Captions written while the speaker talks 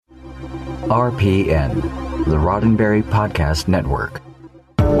RPN, the Roddenberry Podcast Network.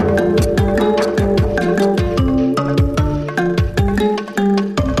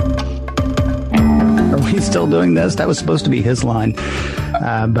 Are we still doing this? That was supposed to be his line.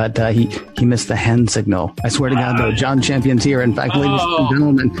 But he missed the hand signal. I swear to God, though, John Champion's here. In fact, ladies and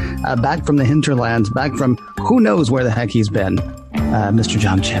gentlemen, back from the hinterlands, back from who knows where the heck he's been, Mr.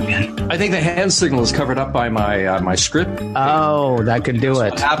 John Champion. I think the hand signal is covered up by my script. Oh, that could do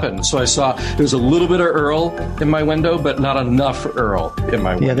it. What happened? So I saw there's a little bit of Earl in my window, but not enough Earl in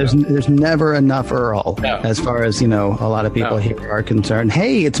my window. Yeah, there's never enough Earl as far as, a lot of people here are concerned.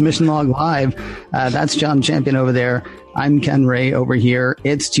 Hey, it's Mission Log Live. That's John Champion over there. I'm Ken Ray over here.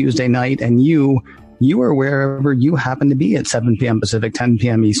 It's Tuesday night, and you are wherever you happen to be at 7 p.m. Pacific, 10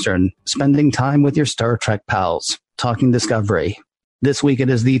 p.m. Eastern, spending time with your Star Trek pals, talking Discovery. This week it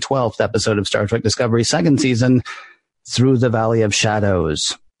is the 12th episode of Star Trek Discovery, second season, Through the Valley of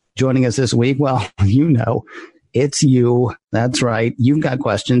Shadows. Joining us this week, well, it's you. That's right. You've got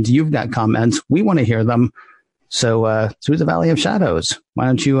questions. You've got comments. We want to hear them. So Through the Valley of Shadows, why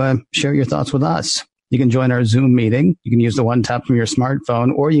don't you share your thoughts with us? You can join our Zoom meeting. You can use the one tap from your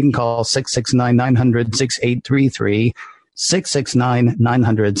smartphone, or you can call 669-900-6833,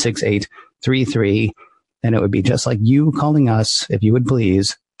 669-900-6833, and it would be just like you calling us. If you would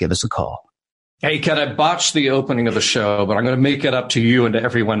please give us a call. Hey, Ken, I botched the opening of the show, but I'm going to make it up to you and to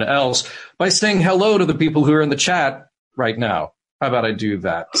everyone else by saying hello to the people who are in the chat right now. How about I do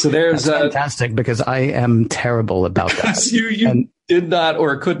that? So there's That's fantastic, because I am terrible about that. you did not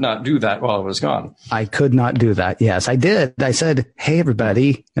or could not do that while I was gone. I could not do that. Yes, I did. I said, "Hey,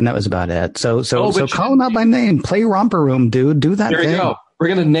 everybody," and that was about it. So call them out by name. Play Romper Room, dude. Do that. There you go. We're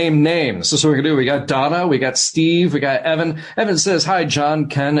going to name names. This is what we're going to do. We got Donna, we got Steve, we got Evan. Evan says, "Hi, John,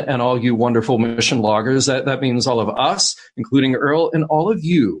 Ken, and all you wonderful mission loggers." That means all of us, including Earl, and all of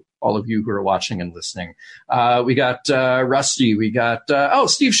you who are watching and listening. We got Rusty. We got,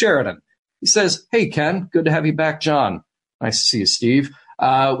 Steve Sheridan. He says, "Hey, Ken, good to have you back, John." Nice to see you, Steve.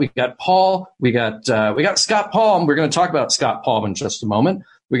 We got Paul. We got Scott Palm. We're going to talk about Scott Palm in just a moment.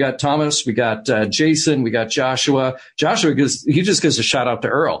 We got Thomas. We got Jason. We got Joshua. Joshua he just gives a shout out to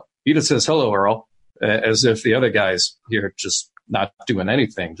Earl. He just says, "Hello, Earl," as if the other guys here just not doing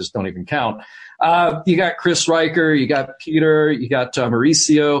anything, just don't even count. You got Chris Riker, you got Peter, you got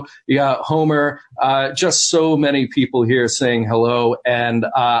Mauricio, you got Homer, just so many people here saying hello. And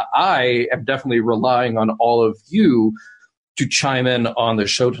I am definitely relying on all of you to chime in on the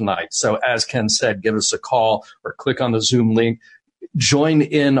show tonight. So as Ken said, give us a call or click on the Zoom link. Join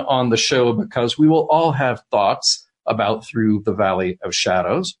in on the show, because we will all have thoughts about Through the Valley of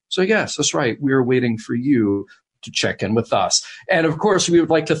Shadows. So yes, that's right. We are waiting for you to check in with us. And of course, we would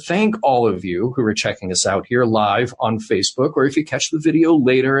like to thank all of you who are checking us out here live on Facebook, or if you catch the video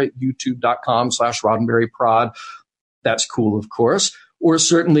later at youtube.com/RoddenberryProd, that's cool, of course. Or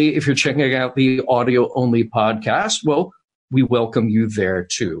certainly if you're checking out the audio only podcast, well, we welcome you there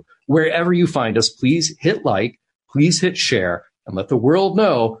too. Wherever you find us, please hit like, please hit share, and let the world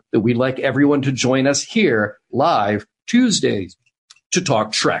know that we'd like everyone to join us here live Tuesdays to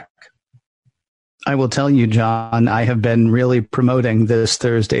talk Trek. I will tell you, John, I have been really promoting this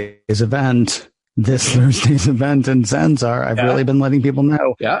Thursday's event in Zanzibar. I've really been letting people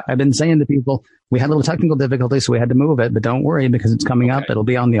know. Yeah. I've been saying to people, we had a little technical difficulty, so we had to move it, but don't worry, because it's coming up. It'll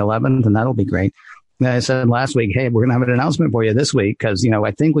be on the 11th, and that'll be great. And I said last week, hey, we're going to have an announcement for you this week, because,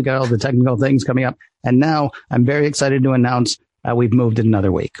 I think we got all the technical things coming up. And now I'm very excited to announce we've moved it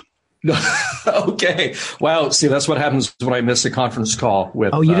another week. Okay. Wow. See, that's what happens when I miss a conference call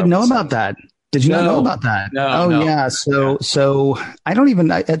with. Oh, you didn't know about that? Did you not know about that? No. Yeah. So I don't even,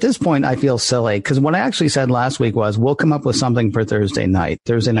 at this point, I feel silly, because what I actually said last week was, we'll come up with something for Thursday night.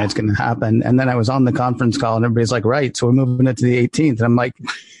 Thursday night's going to happen. And then I was on the conference call and everybody's like, right, so we're moving it to the 18th. And I'm like,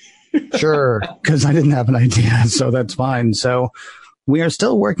 sure, because I didn't have an idea. So that's fine. So we are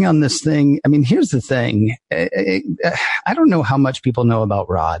still working on this thing. I mean, here's the thing. I don't know how much people know about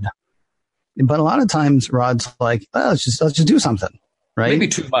Rod, but a lot of times Rod's like, let's just do something. Right? Maybe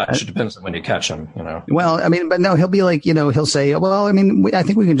too much. It depends on when you catch him, Well, I mean, but no, he'll be like, he'll say, well, I mean, I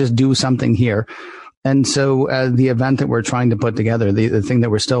think we can just do something here. And so the event that we're trying to put together, the thing that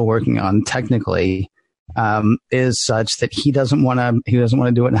we're still working on technically, is such that he doesn't want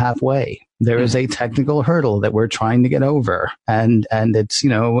to do it halfway. There is a technical hurdle that we're trying to get over, and it's,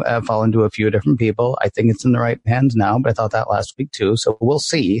 fallen to a few different people. I think it's in the right hands now, but I thought that last week too. So we'll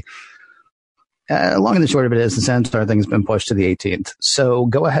see. Long and the short of it is the Sandstar thing has been pushed to the 18th. So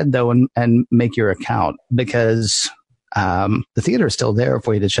go ahead, though, and make your account, because the theater is still there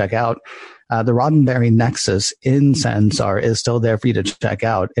for you to check out. The Roddenberry Nexus in Sansar is still there for you to check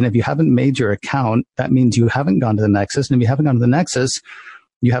out. And if you haven't made your account, that means you haven't gone to the Nexus. And if you haven't gone to the Nexus,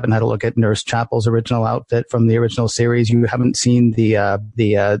 you haven't had a look at Nurse Chapel's original outfit from the original series. You haven't seen the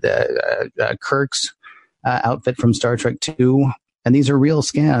Kirk's outfit from Star Trek 2. And these are real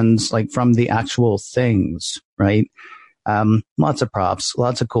scans, like from the actual things, right? Lots of props,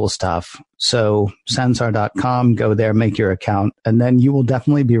 lots of cool stuff. So Sansar.com, go there, make your account, and then you will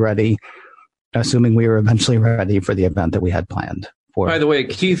definitely be ready, assuming we are eventually ready for the event that we had planned for. By the way,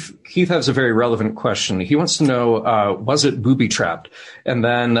 Keith has a very relevant question. He wants to know, was it booby-trapped? And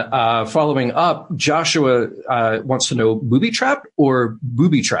then following up, Joshua wants to know, booby-trapped or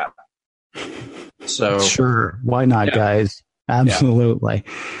booby-trap? So sure, why not, guys? Absolutely.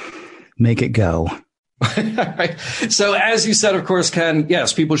 Yeah. Make it go. Right. So as you said, of course, Ken,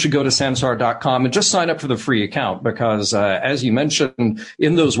 yes, people should go to Sansar.com and just sign up for the free account because, as you mentioned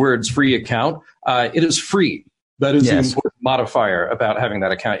in those words, free account, it is free. That is the important modifier about having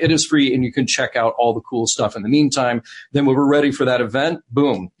that account. It is free, and you can check out all the cool stuff in the meantime. Then when we're ready for that event,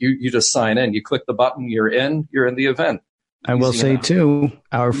 boom, you just sign in. You click the button, you're in the event. I will say, too,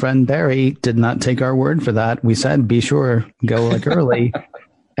 our friend Barry did not take our word for that. We said, be sure, go like early.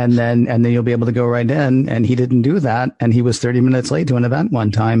 And then you'll be able to go right in. And he didn't do that. And he was 30 minutes late to an event one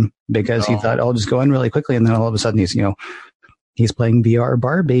time because he thought, I'll just go in really quickly. And then all of a sudden he's playing VR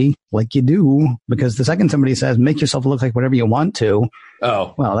Barbie like you do, because the second somebody says, make yourself look like whatever you want to.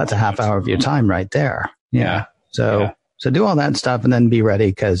 Oh, well, that's a half hour of your time right there. Yeah. So do all that stuff and then be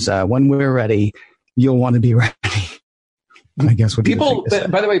ready. Because when we're ready, you'll want to be ready. I guess what people,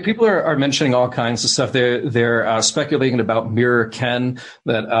 by the way, people are mentioning all kinds of stuff. They're speculating about Mirror Ken,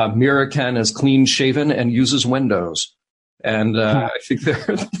 that Mirror Ken is clean shaven and uses Windows, and I think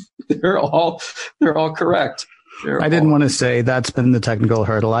they're all correct. I didn't want to say that's been the technical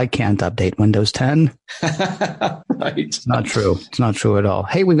hurdle. I can't update Windows 10. Right, it's not true. It's not true at all.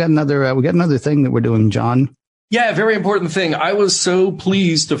 Hey, we got another thing that we're doing, John. Yeah, very important thing. I was so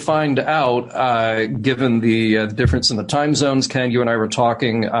pleased to find out, given the difference in the time zones, Ken, you and I were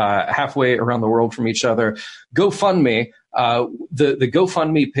talking halfway around the world from each other. GoFundMe, the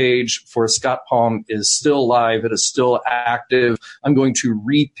GoFundMe page for Scott Palm is still live. It is still active. I'm going to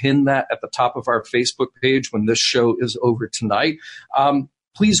repin that at the top of our Facebook page when this show is over tonight.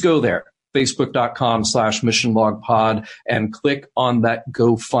 Please go there. Facebook.com/MissionLogPod and click on that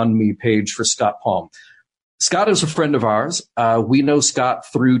GoFundMe page for Scott Palm. Scott is a friend of ours. We know Scott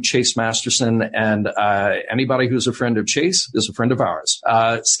through Chase Masterson, and anybody who's a friend of Chase is a friend of ours.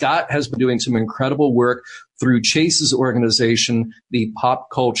 Scott has been doing some incredible work through Chase's organization, the Pop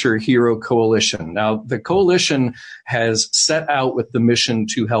Culture Hero Coalition. Now, the coalition has set out with the mission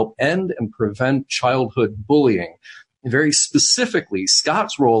to help end and prevent childhood bullying. Very specifically,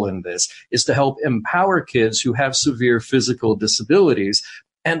 Scott's role in this is to help empower kids who have severe physical disabilities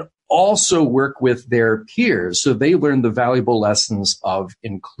and also work with their peers so they learn the valuable lessons of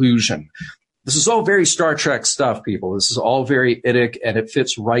inclusion. This is all very Star Trek stuff, people. This is all very IDIC, and it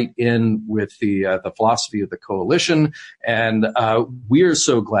fits right in with the philosophy of the coalition. And we are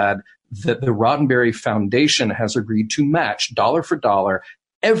so glad that the Roddenberry Foundation has agreed to match dollar for dollar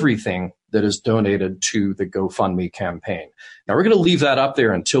everything that is donated to the GoFundMe campaign. Now, we're going to leave that up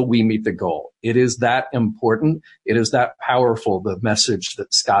there until we meet the goal. It is that important. It is that powerful, the message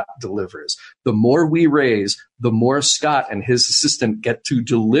that Scott delivers. The more we raise, the more Scott and his assistant get to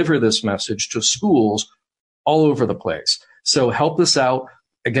deliver this message to schools all over the place. So help us out.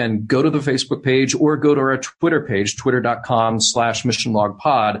 Again, go to the Facebook page or go to our Twitter page,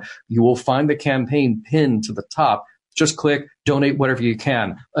 twitter.com/MissionLogPod. You will find the campaign pinned to the top. Just click, donate whatever you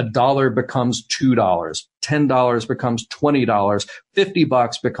can. $1 becomes $2. $10 becomes $20.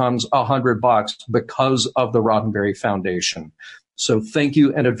 $50 becomes $100 because of the Roddenberry Foundation. So thank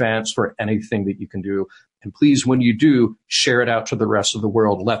you in advance for anything that you can do. And please, when you do, share it out to the rest of the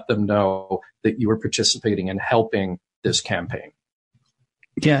world. Let them know that you are participating and helping this campaign.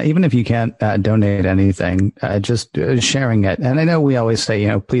 Yeah, even if you can't donate anything, just sharing it. And I know we always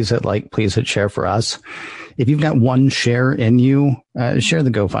say, please hit like, please hit share for us. If you've got one share in you, share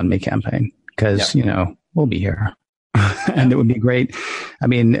the GoFundMe campaign because, we'll be here. And it would be great. I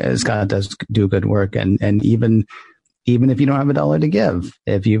mean, Scott does do good work. And even if you don't have $1 to give,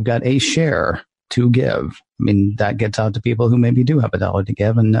 if you've got a share to give, I mean, that gets out to people who maybe do have $1 to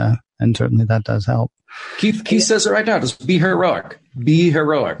give. And certainly that does help. Keith says it right now. Just be heroic. Be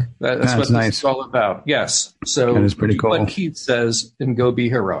heroic. That's what nice. This is all about. yes. So that is pretty cool. What Keith says and go be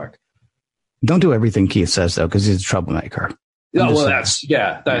heroic. Don't do everything Keith says, though, because he's a troublemaker. Well, that's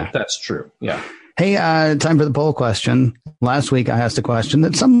true. Yeah. Hey, time for the poll question. Last week I asked a question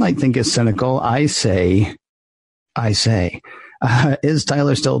that some might think is cynical. I say, is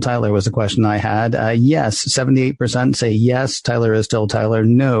Tyler still Tyler was the question I had. Yes, 78% say yes, Tyler is still Tyler.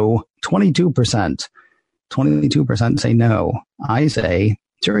 No, 22%. 22% say no. I say,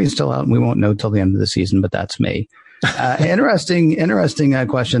 jury's still out and we won't know till the end of the season, but that's me. Interesting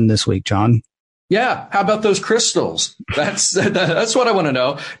question this week, John. Yeah. How about those crystals? That's what I want to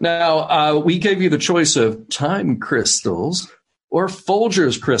know. Now, we gave you the choice of time crystals or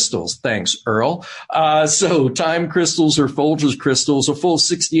Folgers crystals. Thanks, Earl. So time crystals or Folgers crystals, a full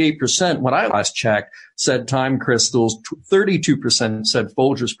 68%. When I last checked, said time crystals. 32% said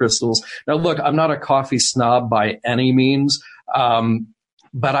Folgers crystals. Now, look, I'm not a coffee snob by any means.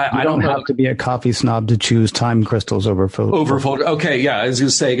 But I don't have to be a coffee snob to choose time crystals over Folgers. Okay, yeah, I was going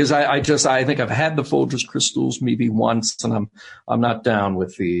to say, because I think I've had the Folgers crystals maybe once, and I'm not down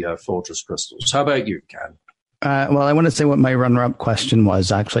with the Folgers crystals. How about you, Ken? Well, I want to say what my runner-up question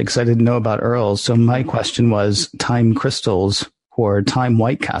was, actually, because I didn't know about Earl's. So my question was time crystals or time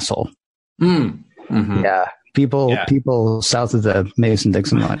White Castle. Mm-hmm. Yeah, people south of the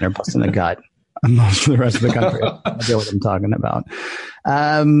Mason-Dixon line are busting a gut. Most of the rest of the country. I know what I'm talking about.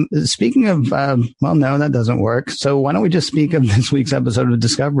 Speaking of, well, no, that doesn't work. So why don't we just speak of this week's episode of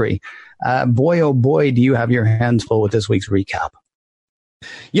Discovery? Boy, oh boy, do you have your hands full with this week's recap.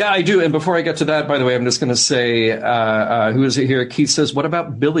 Yeah, I do. And before I get to that, by the way, I'm just going to say, who is it here? Keith says, what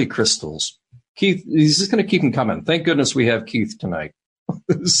about Billy crystals? Keith, he's just going to keep them coming. Thank goodness we have Keith tonight.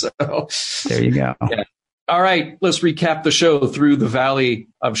 So there you go. Yeah. All right, let's recap the show through the Valley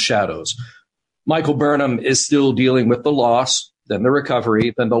of Shadows. Michael Burnham is still dealing with the loss, then the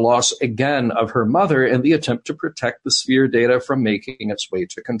recovery, then the loss again of her mother in the attempt to protect the sphere data from making its way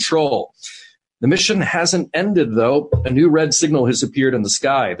to Control. The mission hasn't ended, though. A new red signal has appeared in the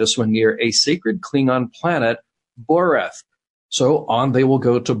sky, this one near a sacred Klingon planet, Boreth. So on they will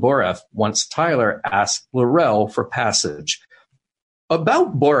go to Boreth once Tyler asks L'Rell for passage.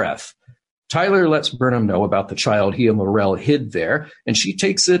 About Boreth, Tyler lets Burnham know about the child he and L'Rell hid there, and she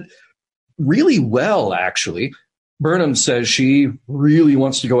takes it really well, actually. Burnham says she really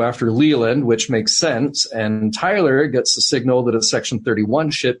wants to go after Leland, which makes sense, and Tyler gets the signal that a Section 31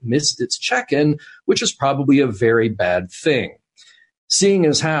 ship missed its check-in, which is probably a very bad thing. Seeing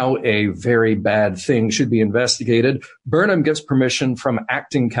as how a very bad thing should be investigated, Burnham gets permission from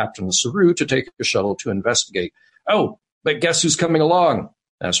acting Captain Saru to take a shuttle to investigate. Oh, but guess who's coming along?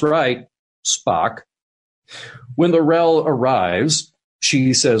 That's right, Spock. When L'Rell arrives,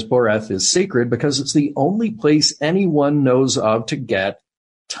 she says Boreth is sacred because it's the only place anyone knows of to get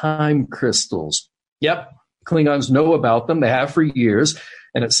time crystals. Yep, Klingons know about them. They have for years,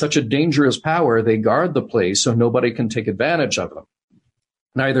 and it's such a dangerous power, they guard the place so nobody can take advantage of them.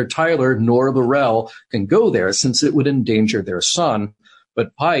 Neither Tyler nor L'Rell can go there since it would endanger their son,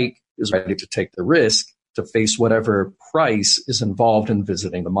 but Pike is ready to take the risk to face whatever price is involved in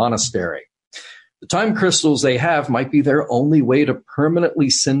visiting the monastery. The time crystals they have might be their only way to permanently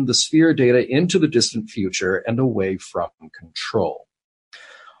send the sphere data into the distant future and away from Control.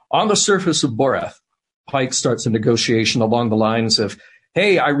 On the surface of Boreth, Pike starts a negotiation along the lines of,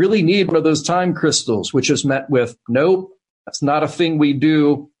 hey, I really need one of those time crystals, which is met with, nope, that's not a thing we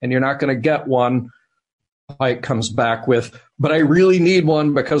do, and you're not going to get one. Pike comes back with, but I really need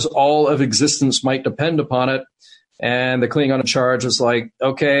one because all of existence might depend upon it. And the Klingon in charge is like,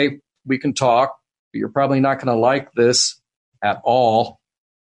 okay, we can talk. But you're probably not going to like this at all.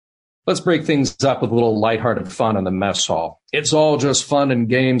 Let's break things up with a little lighthearted fun in the mess hall. It's all just fun and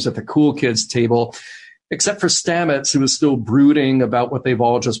games at the cool kids table, except for Stamets, who is still brooding about what they've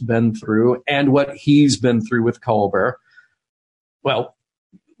all just been through and what he's been through with Culber. Well,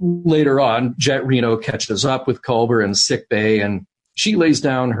 later on, Jet Reno catches up with Culber in sickbay, and she lays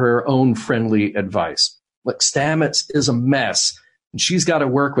down her own friendly advice. Look, Stamets is a mess, and she's got to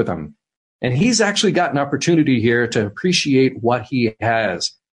work with him. And he's actually got an opportunity here to appreciate what he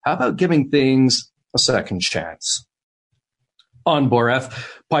has. How about giving things a second chance? On Boreth,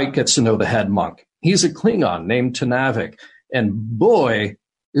 Pike gets to know the head monk. He's a Klingon named Tanavik, and boy,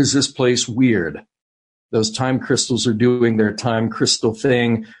 is this place weird. Those time crystals are doing their time crystal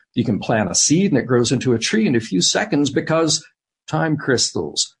thing. You can plant a seed and it grows into a tree in a few seconds because time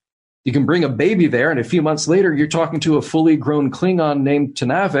crystals. You can bring a baby there, and a few months later, you're talking to a fully grown Klingon named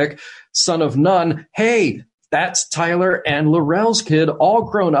Tanavik, son of Nun. Hey, that's Tyler and L'Rell's kid, all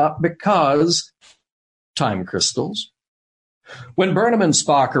grown up because time crystals. When Burnham and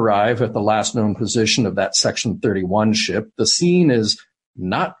Spock arrive at the last known position of that Section 31 ship, the scene is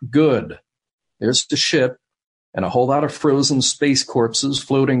not good. There's the ship and a whole lot of frozen space corpses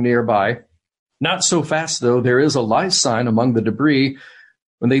floating nearby. Not so fast, though. There is a life sign among the debris.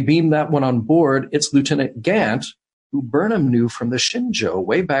 When they beam that one on board, it's Lieutenant Gant, who Burnham knew from the Shinjo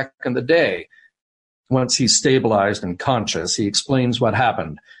way back in the day. Once he's stabilized and conscious, he explains what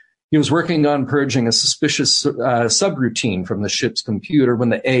happened. He was working on purging a suspicious subroutine from the ship's computer when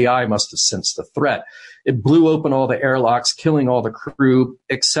the AI must have sensed the threat. It blew open all the airlocks, killing all the crew,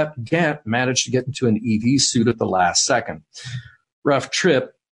 except Gant managed to get into an EV suit at the last second. Rough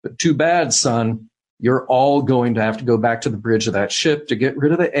trip, but too bad, son. You're all going to have to go back to the bridge of that ship to get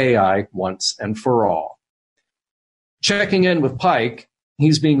rid of the AI once and for all. Checking in with Pike,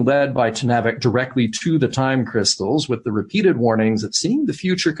 he's being led by Tenavik directly to the time crystals with the repeated warnings that seeing the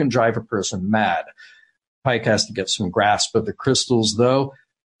future can drive a person mad. Pike has to get some grasp of the crystals, though,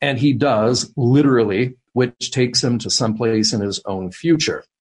 and he does, literally, which takes him to someplace in his own future.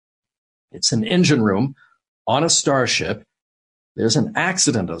 It's an engine room on a starship. There's an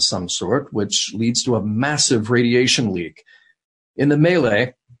accident of some sort, which leads to a massive radiation leak. In the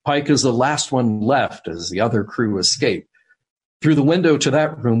melee, Pike is the last one left as the other crew escape. Through the window to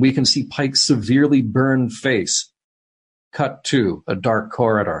that room, we can see Pike's severely burned face. Cut to a dark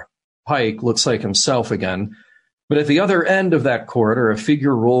corridor. Pike looks like himself again, but at the other end of that corridor, a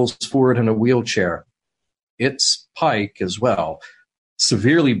figure rolls forward in a wheelchair. It's Pike as well,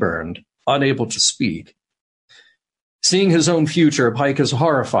 severely burned, unable to speak. Seeing his own future, Pike is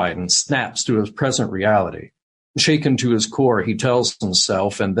horrified and snaps to his present reality. Shaken to his core, he tells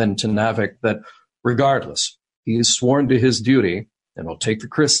himself and then to Navik that regardless, he is sworn to his duty and will take the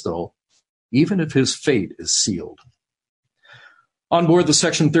crystal, even if his fate is sealed. On board the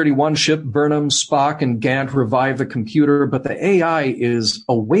Section 31 ship, Burnham, Spock, and Gant revive the computer, but the AI is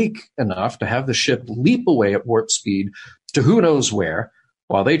awake enough to have the ship leap away at warp speed to who knows where,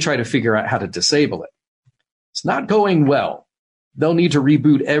 while they try to figure out how to disable it. It's not going well. They'll need to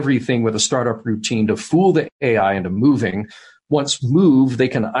reboot everything with a startup routine to fool the AI into moving. Once moved, they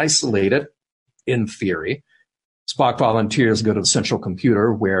can isolate it, in theory. Spock volunteers to go to the central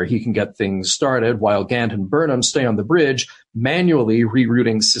computer where he can get things started while Gant and Burnham stay on the bridge, manually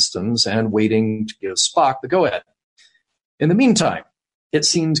rerouting systems and waiting to give Spock the go-ahead. In the meantime, it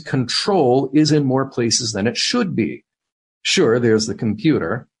seems control is in more places than it should be. Sure, there's the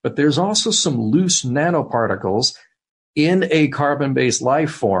computer, but there's also some loose nanoparticles in a carbon-based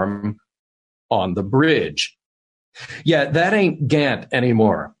life form on the bridge. Yeah, that ain't Gant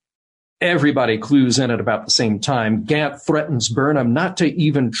anymore. Everybody clues in at about the same time. Gant threatens Burnham not to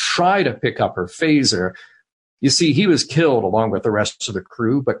even try to pick up her phaser. You see, he was killed along with the rest of the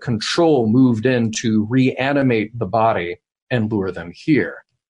crew, but Control moved in to reanimate the body and lure them here.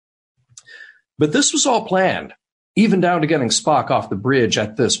 But this was all planned, even down to getting Spock off the bridge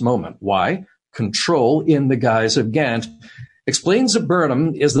at this moment. Why? Control, in the guise of Gant, explains that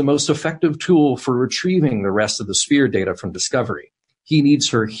Burnham is the most effective tool for retrieving the rest of the sphere data from Discovery. He needs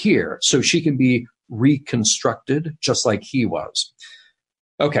her here so she can be reconstructed just like he was.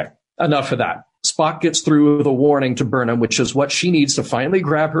 Okay, enough of that. Spock gets through with a warning to Burnham, which is what she needs to finally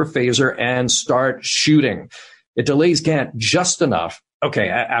grab her phaser and start shooting. It delays Gant just enough. Okay,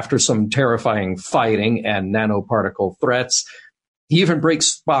 after some terrifying fighting and nanoparticle threats, he even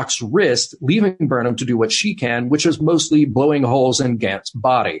breaks Spock's wrist, leaving Burnham to do what she can, which is mostly blowing holes in Gant's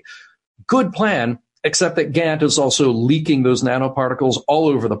body. Good plan, except that Gant is also leaking those nanoparticles all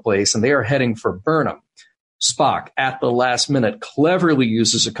over the place, and they are heading for Burnham. Spock, at the last minute, cleverly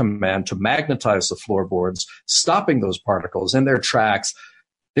uses a command to magnetize the floorboards, stopping those particles in their tracks.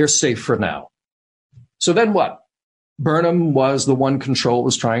 They're safe for now. So then what? Burnham was the one Control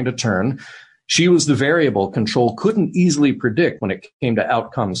was trying to turn. She was the variable Control couldn't easily predict when it came to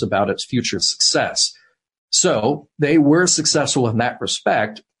outcomes about its future success. So they were successful in that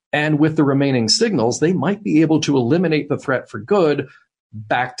respect, and with the remaining signals, they might be able to eliminate the threat for good.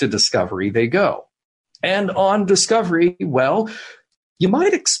 Back to Discovery they go. And on Discovery, well, you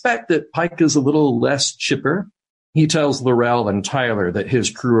might expect that Pike is a little less chipper. He tells L'Rell and Tyler that his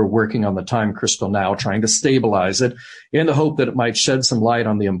crew are working on the time crystal now, trying to stabilize it in the hope that it might shed some light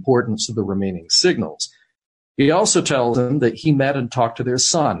on the importance of the remaining signals. He also tells them that he met and talked to their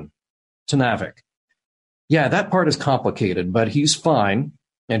son, Tenavik. Yeah, that part is complicated, but he's fine,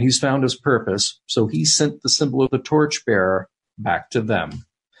 and he's found his purpose, so he sent the symbol of the torchbearer back to them.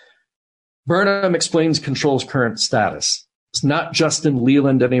 Burnham explains Control's current status. It's not just in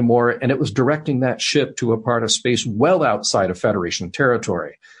Leland anymore, and it was directing that ship to a part of space well outside of Federation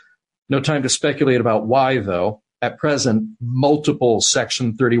territory. No time to speculate about why, though. At present, multiple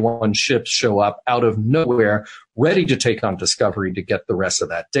Section 31 ships show up out of nowhere, ready to take on Discovery to get the rest of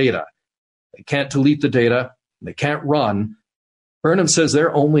that data. They can't delete the data. They can't run. Burnham says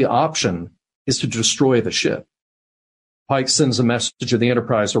their only option is to destroy the ship. Pike sends a message to the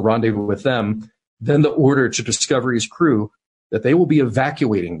Enterprise to rendezvous with them, then the order to Discovery's crew that they will be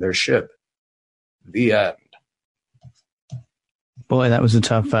evacuating their ship. The end. Boy, that was a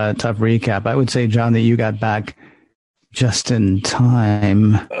tough recap. I would say, John, that you got back just in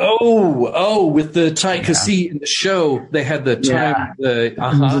time. Oh, with the time, because see, in the show, they had the time. It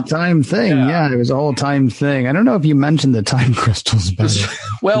was a time thing. Yeah, it was a whole time thing. I don't know if you mentioned the time crystals, but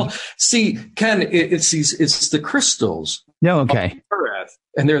well, see, Ken, it's the crystals. No, okay. Earth,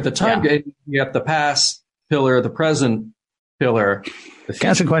 and they're the time. Yeah. You got the past pillar, the present pillar. Can I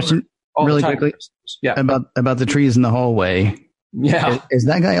ask a question really quickly? Yeah, about the trees in the hallway. Yeah. Is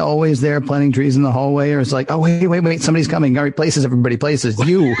that guy always there planting trees in the hallway, or is it like, oh, wait, somebody's coming. All right, places, everybody places.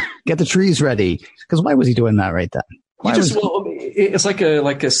 You get the trees ready. Because why was he doing that right then? It's like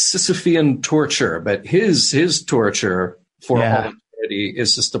a Sisyphean torture, but his torture for all eternity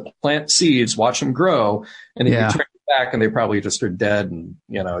is just to plant seeds, watch them grow, and then you turn back and they probably just are dead, and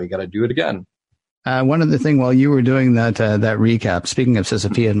you got to do it again. One other thing, while you were doing that recap, speaking of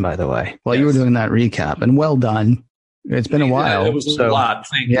Sisyphean, by the way, you were doing that recap, and well done. It's been a while. It was a lot.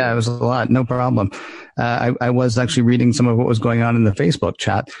 Thank you. Yeah, it was a lot. No problem. I was actually reading some of what was going on in the Facebook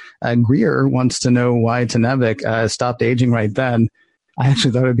chat. Greer wants to know why Tenevik stopped aging right then. I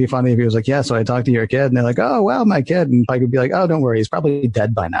actually thought it'd be funny if he was like, yeah, so I talked to your kid. And they're like, oh, well, my kid. And Pike would be like, oh, don't worry. He's probably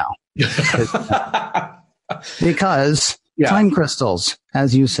dead by now. Because time crystals,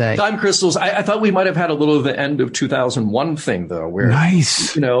 as you say. Time crystals. I thought we might have had a little of the end of 2001 thing, though, where,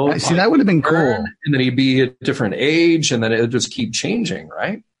 nice. See, that would have been cool. And then he'd be a different age, and then it would just keep changing,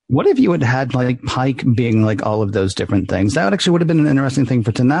 right? What if you had like Pike being like all of those different things? That would have been an interesting thing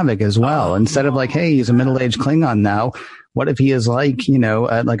for Tenavik as well. Instead of like, hey, he's a middle-aged Klingon now. What if he is like,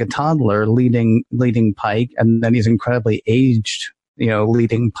 like a toddler leading Pike, and then he's incredibly aged,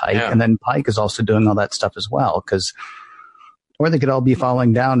 leading Pike, and then Pike is also doing all that stuff as well, or they could all be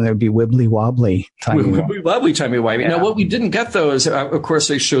falling down and there would be wibbly wobbly timey-wimey. Now, what we didn't get, though, is, of course,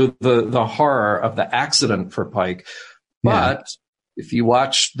 they showed the horror of the accident for Pike. But if you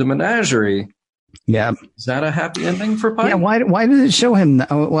watch The Menagerie, is that a happy ending for Pike? Yeah, why did it show him?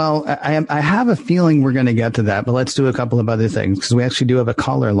 Well, I have a feeling we're going to get to that, but let's do a couple of other things, because we actually do have a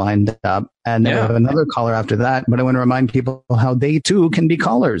caller lined up, and then we have another caller after that. But I want to remind people how they, too, can be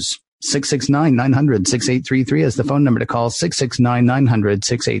callers. 669-900-6833 is the phone number to call,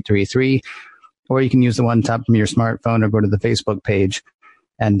 669-900-6833. Or you can use the one tap from your smartphone or go to the Facebook page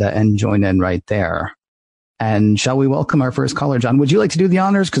and join in right there. And shall we welcome our first caller? John, would you like to do the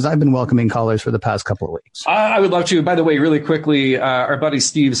honors? Because I've been welcoming callers for the past couple of weeks. I would love to. By the way, really quickly, our buddy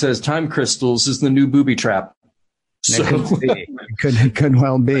Steve says time crystals is the new booby trap. So. It could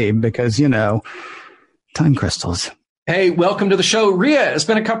well be, because, time crystals. Hey, welcome to the show, Rhea. It's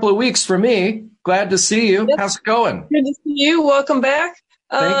been a couple of weeks for me. Glad to see you. Yep. How's it going? Good to see you. Welcome back.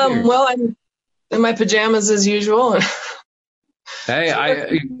 Thank you. Well, I'm in my pajamas as usual. Hey,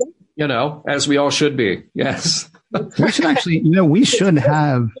 as we all should be. Yes. We should actually, we should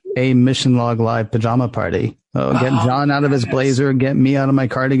have a Mission Log Live pajama party. Get John out of his blazer, get me out of my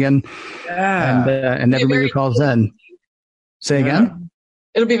cardigan, and everybody who calls in. Say again?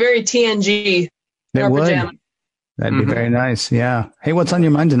 It'll be very TNG in our pajamas. That'd be very nice. Yeah. Hey, what's on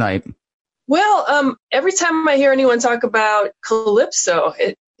your mind tonight? Well, every time I hear anyone talk about Calypso,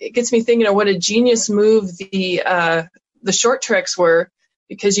 it gets me thinking of what a genius move the short treks were,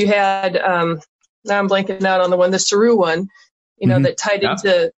 because you had, now I'm blanking out on the Saru one, that tied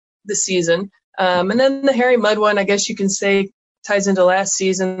into the season. And then the Harry Mudd one, I guess you can say, ties into last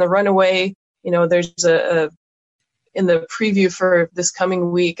season. The Runaway, there's in the preview for this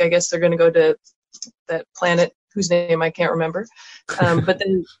coming week, I guess they're going to go to that planet whose name I can't remember. But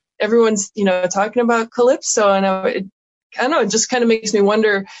then everyone's, talking about Calypso, and I don't know, it just kind of makes me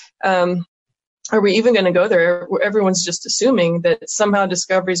wonder, are we even going to go there? Everyone's just assuming that somehow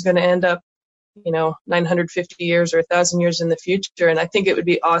Discovery is going to end up, 950 years or 1,000 years in the future. And I think it would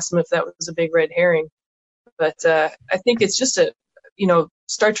be awesome if that was a big red herring. But I think it's just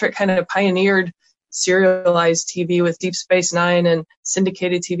Star Trek kind of pioneered serialized TV with Deep Space Nine and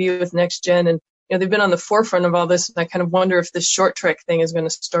syndicated TV with Next Gen. And, they've been on the forefront of all this. And I kind of wonder if this short trek thing is going to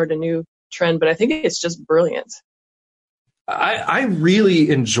start a new trend. But I think it's just brilliant. I really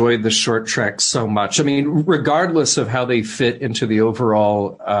enjoyed the short treks so much. I mean, regardless of how they fit into the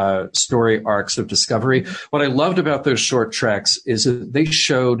overall story arcs of Discovery, what I loved about those short treks is that they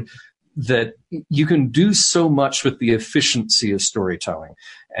showed that you can do so much with the efficiency of storytelling.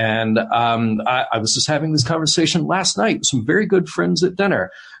 And I was just having this conversation last night with some very good friends at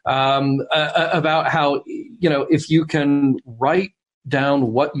dinner about how, if you can write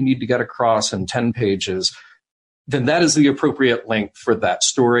down what you need to get across in 10 pages, then that is the appropriate length for that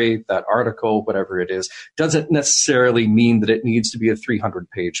story, that article, whatever it is. Doesn't necessarily mean that it needs to be a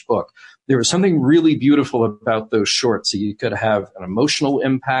 300-page book. There was something really beautiful about those shorts. So you could have an emotional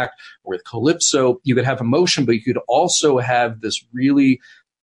impact. With Calypso, you could have emotion, but you could also have this really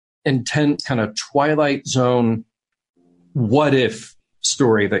intense kind of Twilight Zone what-if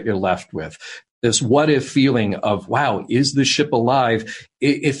story that you're left with. This what-if feeling of, wow, is the ship alive?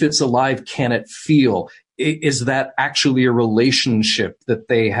 If it's alive, can it feel? Is that actually a relationship that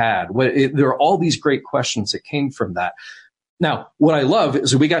they had? There are all these great questions that came from that. Now, what I love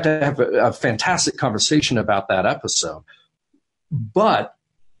is we got to have a fantastic conversation about that episode. But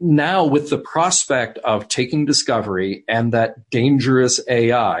now with the prospect of taking Discovery and that dangerous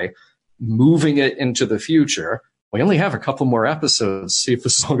AI, moving it into the future, we only have a couple more episodes to see if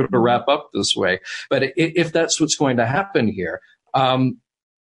this is all going to wrap up this way. But if that's what's going to happen here,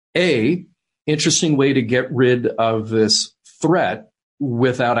 interesting way to get rid of this threat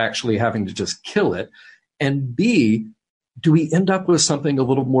without actually having to just kill it. And B, do we end up with something a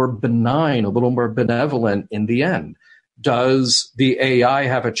little more benign, a little more benevolent in the end? Does the AI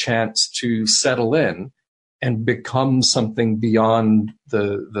have a chance to settle in and become something beyond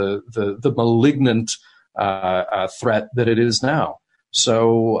the malignant threat that it is now?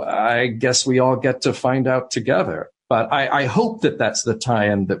 So I guess we all get to find out together. But I hope that that's the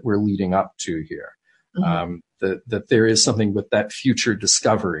tie-in that we're leading up to here, that there is something with that future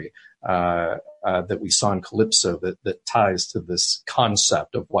Discovery that we saw in Calypso that ties to this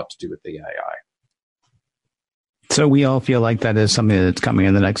concept of what to do with the AI. So we all feel like that is something that's coming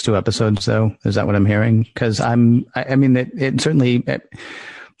in the next 2 episodes, though? Is that what I'm hearing? Because they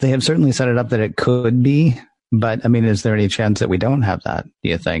have certainly set it up that it could be, but I mean, is there any chance that we don't have that, do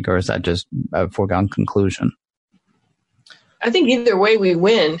you think? Or is that just a foregone conclusion? I think either way we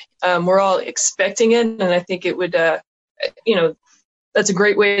win. We're all expecting it, and I think it would, that's a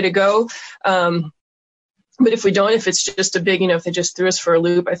great way to go. But if we don't, if it's just a big, if they just threw us for a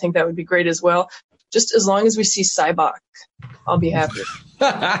loop, I think that would be great as well. Just as long as we see Sybok, I'll be happy.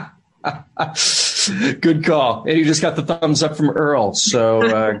 Good call. And you just got the thumbs up from Earl.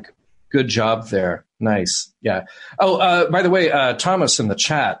 So good job there. Nice. Yeah. Oh, by the way, Thomas in the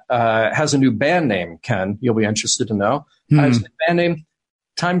chat has a new band name, Ken. You'll be interested to know. His band name,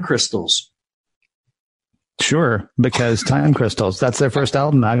 Time Crystals. Sure, because Time Crystals. That's their first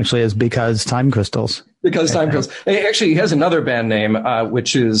album, actually, is Because Time Crystals. Because Time Crystals. Actually, he has another band name,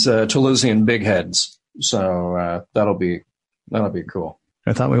 which is Toulousian Big Heads. So that'll be cool.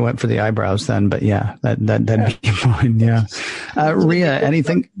 I thought we went for the eyebrows then, but yeah, that'd be fine. Yeah. Rhea,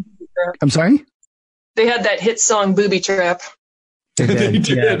 anything? I'm sorry? They had that hit song, Booby Trap. They did.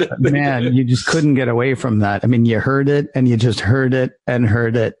 Yeah. Man, you just couldn't get away from that. I mean, you heard it and you just heard it and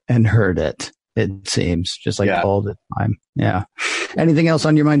heard it and heard it. It seems just like all the time. Yeah. Anything else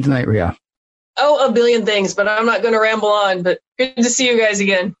on your mind tonight, Rhea? Oh, a billion things, but I'm not going to ramble on, but good to see you guys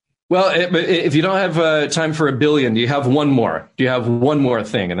again. Well, if you don't have time for a billion, do you have one more? Do you have one more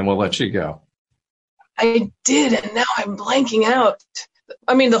thing? And then we'll let you go. I did, and now I'm blanking out.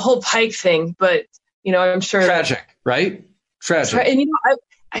 I mean, the whole Pike thing, but, I'm sure. Tragic, right? Tragic. And,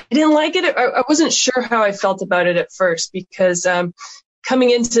 I didn't like it. I wasn't sure how I felt about it at first because coming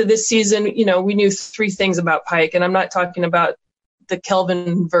into this season, we knew 3 things about Pike, and I'm not talking about the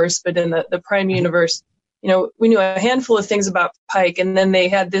Kelvin verse, but in the Prime universe. We knew a handful of things about Pike, and then they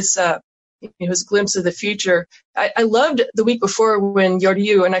had this his glimpse of the future. I loved the week before when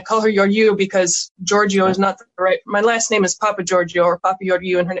Yoryu, and I call her Yoryu because Giorgio is not the right. My last name is Papa Giorgio or Papa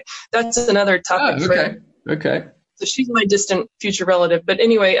Yoryu, and her name. That's another topic. Okay. So she's my distant future relative. But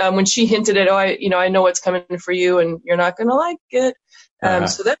anyway, when she hinted at, I know what's coming for you, and you're not going to like it.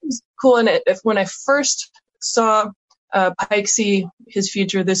 So that was cool. And when I first saw Pike see his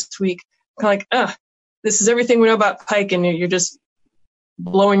future this week, kind of like, this is everything we know about Pike, and you're just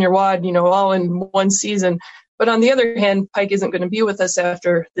blowing your wad, all in one season. But on the other hand, Pike isn't going to be with us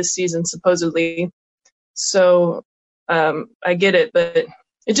after this season, supposedly. So I get it, but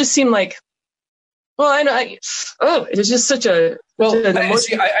it just seemed like, it was just such a. Well,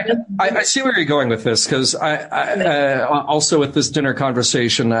 I see where you're going with this, because I also with this dinner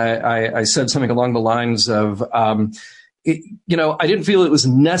conversation, I said something along the lines of, I didn't feel it was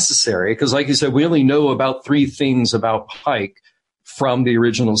necessary because, like you said, we only know about 3 things about Pike from the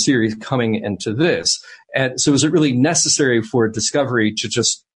original series coming into this. And so is it really necessary for Discovery to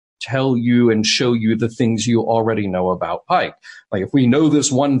just tell you and show you the things you already know about Pike? Like, if we know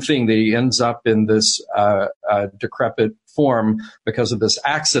this one thing that he ends up in this decrepit form because of this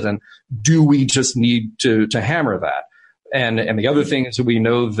accident, do we just need to hammer that? And the other thing is that we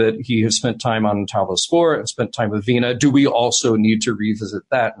know that he has spent time on Talos 4 and spent time with Vina. Do we also need to revisit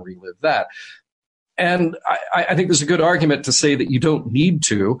that and relive that? And I think there's a good argument to say that you don't need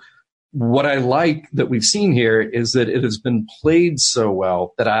to. What I like that we've seen here is that it has been played so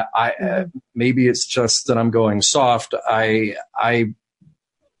well that I maybe it's just that I'm going soft. I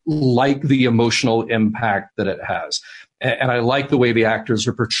like the emotional impact that it has. And I like the way the actors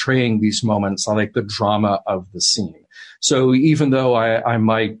are portraying these moments. I like the drama of the scene. So even though I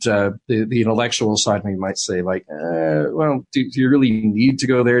might, the intellectual side of me might say like, well, do you really need to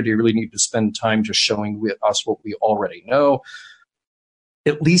go there? Do you really need to spend time just showing us what we already know?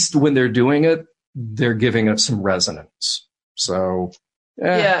 At least when they're doing it, they're giving it some resonance. So,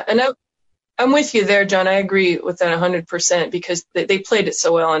 yeah. And I'm with you there, John. I agree with that 100% because they played it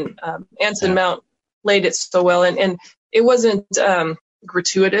so well, and Anson Mount played it so well, and it wasn't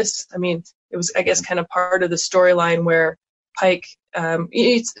gratuitous. I mean, it was, I guess, kind of part of the storyline where Pike,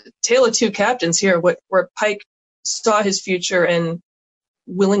 it's Tale of Two Captains here, where Pike saw his future and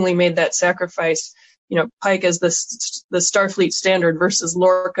willingly made that sacrifice. You know, Pike as the Starfleet standard versus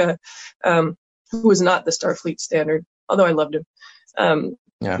Lorca, who was not the Starfleet standard, although I loved him. So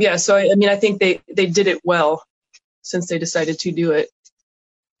I mean, I think they did it well since they decided to do it.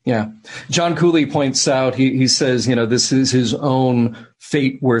 Yeah. John Cooley points out, he says, you know, this is his own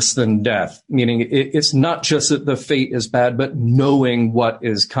fate worse than death, meaning it's not just that the fate is bad, but knowing what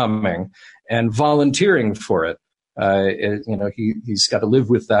is coming and volunteering for it. You know, he's got to live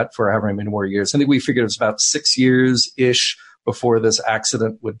with that for however many more years. I think we figured it's about 6 years-ish before this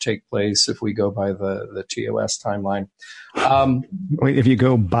accident would take place if we go by the TOS timeline. Wait, if you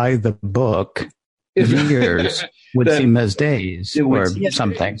go by the book, years would seem as days or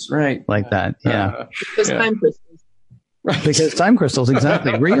something, right? Like that. Yeah. Because time crystals. Right. Because time crystals,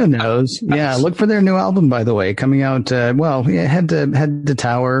 exactly. Rita knows. Yeah. Look for their new album, by the way, coming out. Head to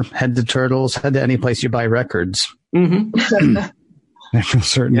Tower, head to Turtles, head to any place you buy records. Mm-hmm. I feel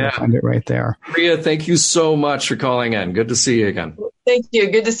certain you'll find it right there. Rhea, thank you so much for calling in. Good to see you again. Thank you.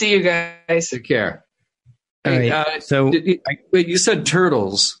 Good to see you guys. Take care. All right. So you said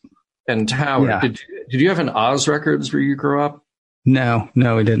Turtles and Tower. Yeah. Did you have an Oz Records where you grew up? No,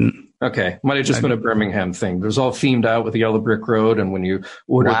 we didn't. Okay. Might have just been a Birmingham thing. It was all themed out with the Yellow Brick Road. And when you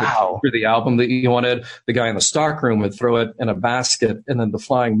ordered the album that you wanted, the guy in the stockroom would throw it in a basket, and then the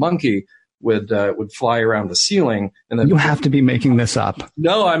flying monkey would fly around the ceiling. And then you have to be making this up.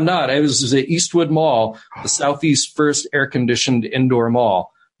 No, I'm not. It was at Eastwood Mall, the Southeast first air-conditioned indoor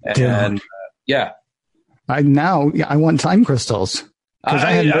mall. And I want time crystals. Because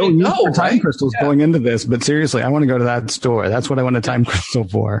I had no use for time crystals going into this, but seriously, I want to go to that store. That's what I want a time crystal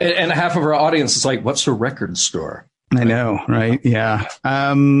for. And half of our audience is like, what's a record store? I know, right? Yeah.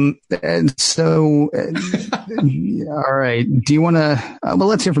 And so, all right. Do you want to? Well,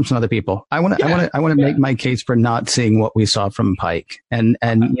 let's hear from some other people. I want to make my case for not seeing what we saw from Pike. And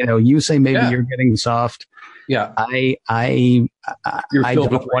you know, you say maybe you're getting soft. Yeah. I don't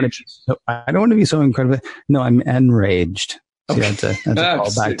want to be so incredible. No, I'm enraged. So that's a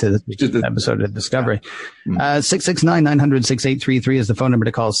call back to the episode of Discovery. 669-900-6833 is the phone number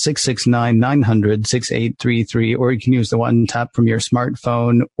to call. 669-900-6833, or you can use the one tap from your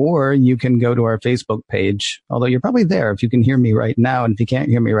smartphone, or you can go to our Facebook page. Although you're probably there if you can hear me right now. And if you can't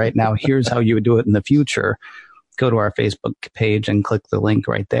hear me right now, here's how you would do it in the future. Go to our Facebook page and click the link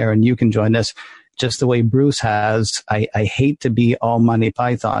right there, and you can join us just the way Bruce has. I hate to be all Monty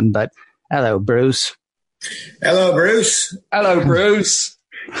Python, but hello, Bruce. Hello, Bruce. Hello, Bruce.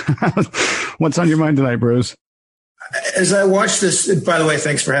 What's on your mind tonight, Bruce? As I watched this, by the way,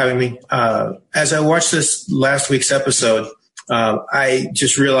 thanks for having me. As I watched this last week's episode, I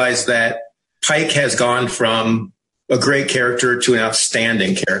just realized that Pike has gone from a great character to an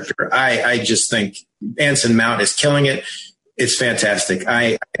outstanding character. I just think Anson Mount is killing it. It's fantastic.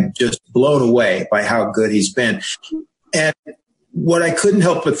 I'm just blown away by how good he's been. And what I couldn't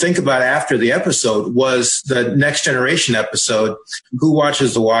help but think about after the episode was the Next Generation episode, Who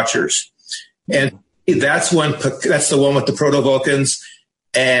Watches the Watchers? And that's the one with the Proto-Vulcans.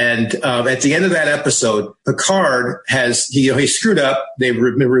 And at the end of that episode, Picard he screwed up. They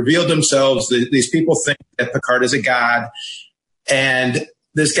revealed themselves. These people think that Picard is a god. And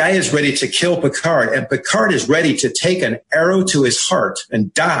this guy is ready to kill Picard. And Picard is ready to take an arrow to his heart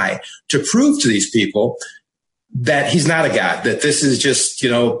and die to prove to these people that he's not a god, that this is just,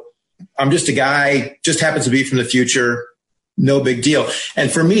 I'm just a guy, just happens to be from the future, no big deal.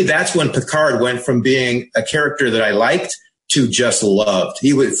 And for me, that's when Picard went from being a character that I liked to just loved.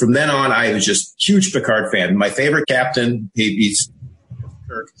 From then on, I was just huge Picard fan. My favorite captain, he's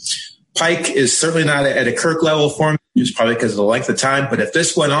Kirk. Pike is certainly not at a Kirk level for me, just probably because of the length of time. But if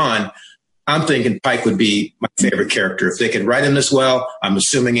this went on, I'm thinking Pike would be my favorite character. If they could write him this well, I'm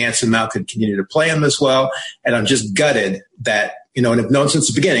assuming Anson Mount could continue to play him this well. And I'm just gutted that, and I've known since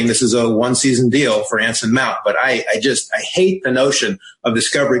the beginning, this is a 1-season deal for Anson Mount. But I hate the notion of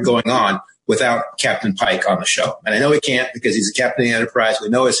Discovery going on without Captain Pike on the show. And I know he can't because he's a captain of the Enterprise. We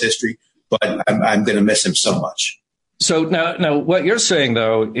know his history, but I'm going to miss him so much. So now what you're saying,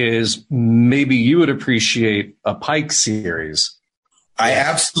 though, is maybe you would appreciate a Pike series. I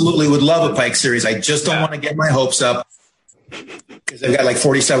absolutely would love a Pike series. I just don't want to get my hopes up because they've got like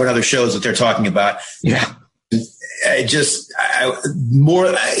 47 other shows that they're talking about. Yeah. I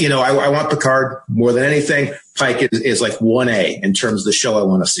want Picard more than anything. Pike is like 1A in terms of the show I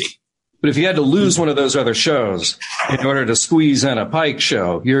want to see. But if you had to lose one of those other shows in order to squeeze in a Pike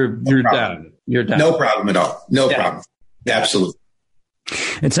show, you're done. You're done. No problem at all. No problem. Absolutely.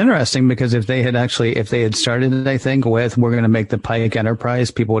 It's interesting because if they had started, I think, with we're going to make the Pike Enterprise,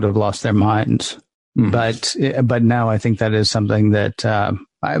 people would have lost their minds. Mm. But now I think that is something that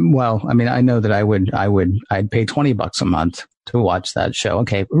I know that I'd pay $20 a month to watch that show.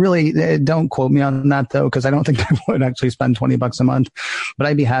 Okay, really, don't quote me on that though, because I don't think I would actually spend $20 a month. But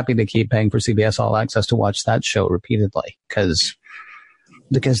I'd be happy to keep paying for CBS All Access to watch that show repeatedly because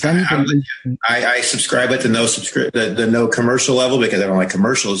then you can. I subscribe at the no commercial level because I don't like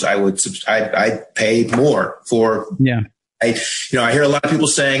commercials. I'd pay more for. Yeah. I hear a lot of people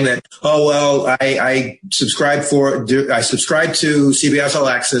saying that, I subscribe to CBS All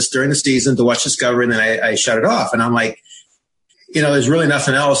Access during the season to watch Discovery and then I shut it off. And I'm like, there's really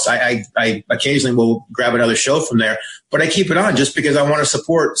nothing else. I occasionally will grab another show from there, but I keep it on just because I want to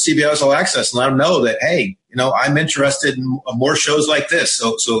support CBS All Access and let them know that, hey, I'm interested in more shows like this.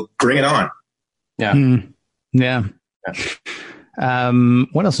 So bring it on. Yeah. Yeah.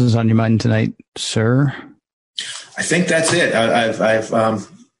 What else is on your mind tonight, sir? I think that's it. I've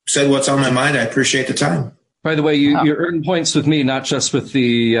said what's on my mind. I appreciate the time. By the way, you earn points with me, not just with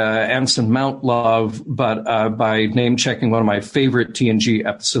the Anson Mount love, but by name checking one of my favorite TNG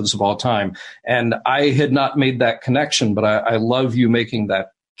episodes of all time. And I had not made that connection, but I love you making that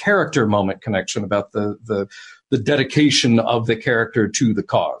character moment connection about the dedication of the character to the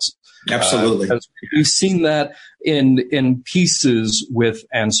cause. Absolutely. We've seen that in pieces with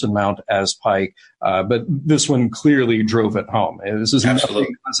Anson Mount as Pike, but this one clearly drove it home. This is nothing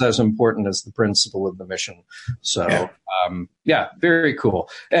as important as the principle of the mission. So, very cool.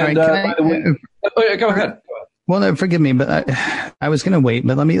 And right, go ahead. Well, no, forgive me, but I was going to wait.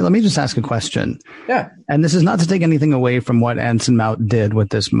 But let me just ask a question. Yeah. And this is not to take anything away from what Anson Mount did with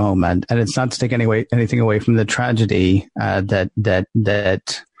this moment, and it's not to take anything away from the tragedy that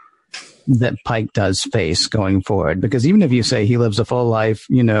Pike does face going forward. Because even if you say he lives a full life,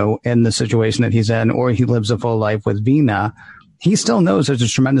 in the situation that he's in, or he lives a full life with Vina, he still knows there's a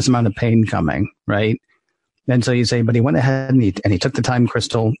tremendous amount of pain coming, right? And so you say, but he went ahead and he took the time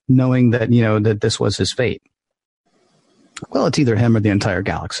crystal knowing that, that this was his fate. Well, it's either him or the entire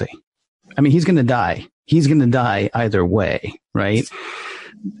galaxy. I mean, he's going to die. He's going to die either way, right?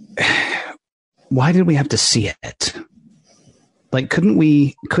 Why did we have to see it? Like, couldn't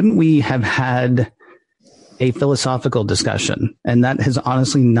we have had a philosophical discussion? And that has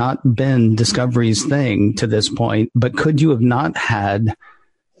honestly not been Discovery's thing to this point. But could you have not had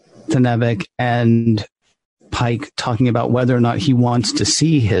Thanevik and Pike talking about whether or not he wants to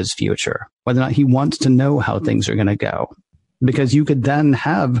see his future, whether or not he wants to know how things are going to go? Because you could then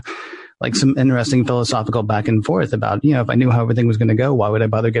have like some interesting philosophical back and forth about, if I knew how everything was going to go, why would I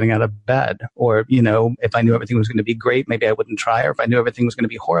bother getting out of bed? Or, if I knew everything was going to be great, maybe I wouldn't try. Or if I knew everything was going to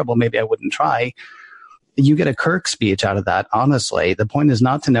be horrible, maybe I wouldn't try. You get a Kirk speech out of that. Honestly, the point is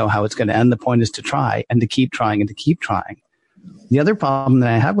not to know how it's going to end. The point is to try and to keep trying and to keep trying. The other problem that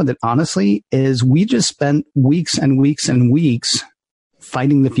I have with it, honestly, is we just spent weeks and weeks and weeks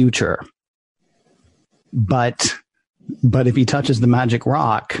fighting the future. But if he touches the magic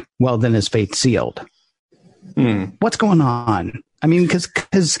rock, well, then his fate's sealed. What's going on? I mean,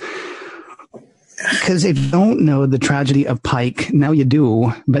 because if you don't know the tragedy of Pike, now you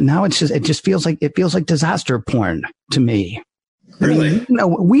do. But now it just feels like disaster porn to me. Really? I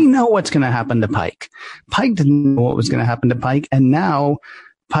mean, we know what's going to happen to Pike. Pike didn't know what was going to happen to Pike, and now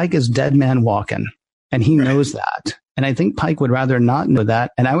Pike is dead man walking, and he knows that. And I think Pike would rather not know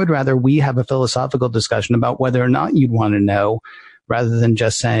that. And I would rather we have a philosophical discussion about whether or not you'd want to know, rather than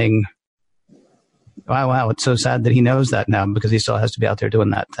just saying, wow, it's so sad that he knows that now because he still has to be out there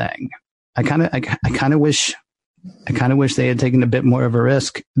doing that thing. I kind of wish they had taken a bit more of a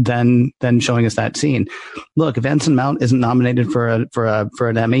risk than showing us that scene. Look, if Anson Mount isn't nominated for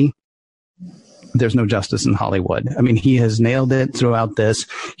an Emmy, there's no justice in Hollywood. I mean, he has nailed it throughout this.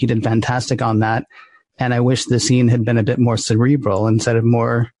 He did fantastic on that. And I wish the scene had been a bit more cerebral instead of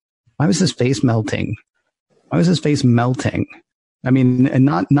more, why was his face melting? Why was his face melting? I mean, and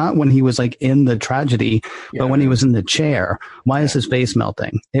not when he was like in the tragedy, but when he was in the chair. Why is his face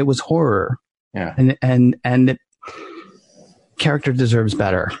melting? It was horror. Yeah. And character deserves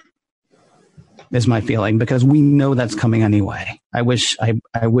better, is my feeling, because we know that's coming anyway. I wish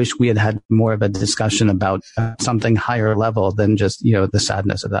we had more of a discussion about something higher level than just, the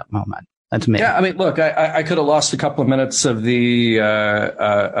sadness of that moment. That's me. Yeah, I mean, look, I could have lost a couple of minutes of there's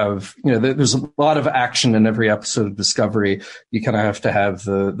a lot of action in every episode of Discovery. You kind of have to have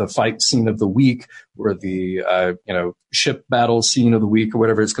the fight scene of the week or the, ship battle scene of the week or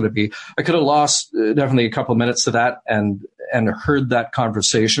whatever it's going to be. I could have lost definitely a couple of minutes to that and heard that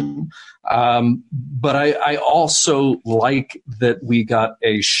conversation. But I also like that we got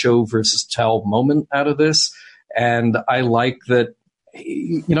a show versus tell moment out of this. And I like that,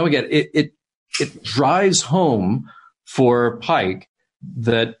 again, it drives home for Pike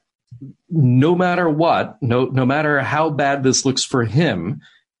that no matter what, no matter how bad this looks for him,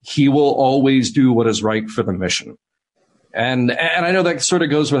 he will always do what is right for the mission. And I know that sort of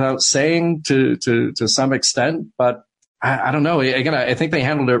goes without saying to some extent, but I don't know. Again, I think they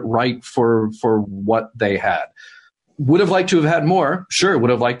handled it right for what they had. Would have liked to have had more. Sure, would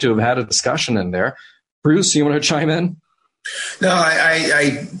have liked to have had a discussion in there. Bruce, you want to chime in? No,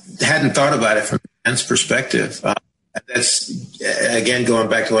 I hadn't thought about it from Ben's perspective. That's, again, going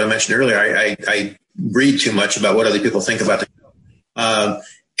back to what I mentioned earlier, I read too much about what other people think about the show.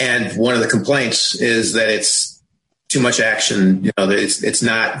 And one of the complaints is that it's too much action, that it's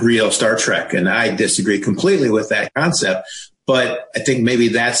not real Star Trek. And I disagree completely with that concept. But I think maybe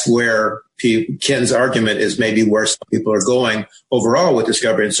that's where Ken's argument is maybe where some people are going overall with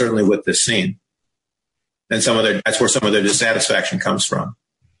Discovery and certainly with this scene. And that's where some of their dissatisfaction comes from.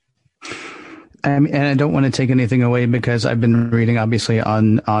 And I don't want to take anything away because I've been reading, obviously,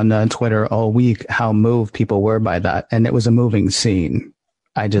 on Twitter all week how moved people were by that, and it was a moving scene.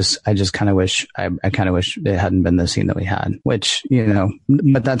 I just kind of wish it hadn't been the scene that we had. Which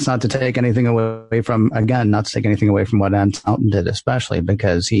but that's not to take anything away from what Anton did, especially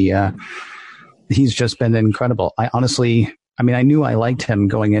because he's just been incredible. I knew I liked him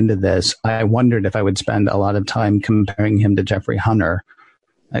going into this. I wondered if I would spend a lot of time comparing him to Jeffrey Hunter.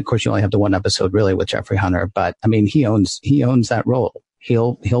 Of course, you only have the one episode really with Jeffrey Hunter, but I mean, he owns that role.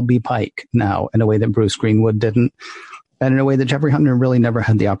 He'll be Pike now in a way that Bruce Greenwood didn't, and in a way that Jeffrey Hunter really never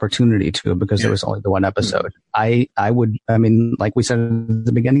had the opportunity to because there was only the one episode. Like we said at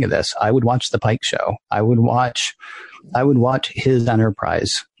the beginning of this, I would watch the Pike show. I would watch his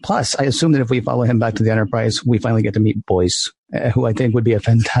Enterprise. Plus, I assume that if we follow him back to the Enterprise, we finally get to meet Boyce, who I think would be a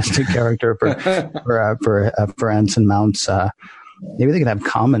fantastic character for Anson Mounts. Maybe they could have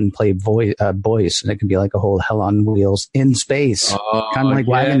Common play Boyce, and it could be like a whole Hell on Wheels in space, kind of like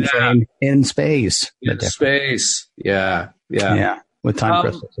Wagon Train in space. In space, yeah, with time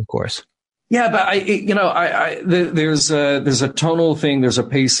crystals, of course. Yeah, but there's a tonal thing, there's a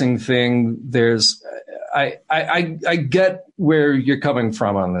pacing thing, I get where you're coming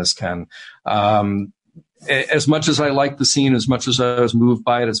from on this, Ken. As much as I like the scene, as much as I was moved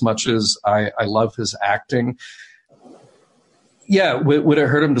by it, as much as I love his acting, would it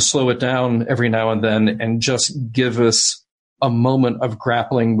hurt him to slow it down every now and then and just give us a moment of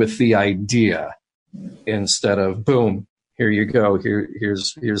grappling with the idea instead of boom, here you go,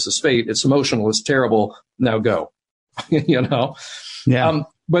 here's the fate. It's emotional, it's terrible, now go. Yeah.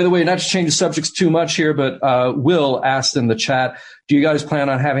 By the way, not to change the subjects too much here, but Will asked in the chat, do you guys plan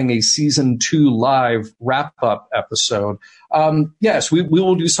on having a season 2 live wrap-up episode? Yes, we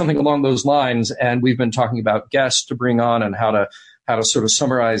will do something along those lines, and we've been talking about guests to bring on and how to sort of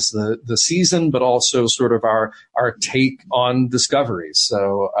summarize the season, but also sort of our take on Discovery.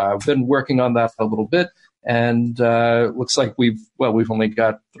 So I've been working on that a little bit, and looks like we've only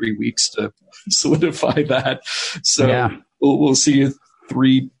got 3 weeks to solidify that. So we'll see you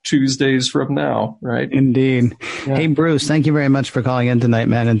 3 Tuesdays from now, right? Indeed. Yeah. Hey, Bruce, thank you very much for calling in tonight,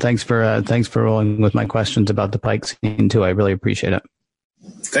 man, and thanks for rolling with my questions about the Pike scene too. I really appreciate it.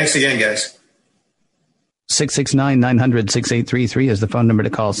 Thanks again, guys. 669-900-6833 is the phone number to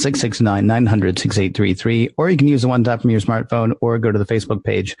call. 669-900-6833, or you can use the one tap from your smartphone, or go to the Facebook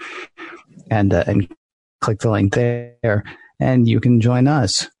page and click the link there, and you can join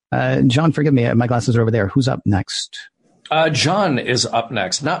us. John, forgive me, my glasses are over there. Who's up next? John is up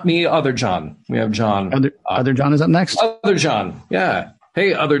next. Not me, other John. We have John. Other John is up next? Other John, yeah.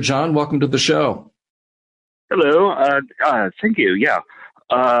 Hey, other John, welcome to the show. Hello. Thank you, yeah.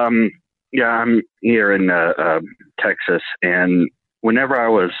 Yeah, I'm here in Texas, and whenever I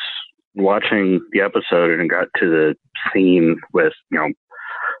was watching the episode and got to the scene with,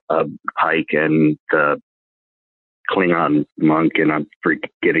 Pike and the Klingon monk, and I'm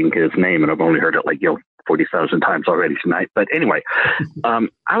forgetting his name, and I've only heard it 40,000 times already tonight. But anyway,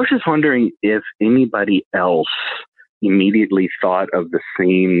 I was just wondering if anybody else immediately thought of the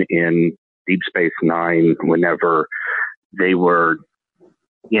scene in Deep Space Nine whenever they were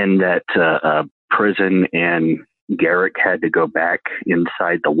in that prison and Garak had to go back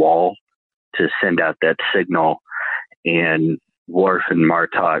inside the wall to send out that signal, and Worf and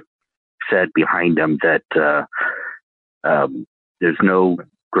Martok said behind him that there's no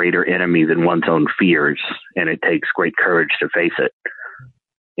greater enemy than one's own fears, and it takes great courage to face it.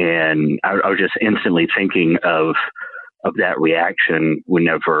 And I was just instantly thinking of that reaction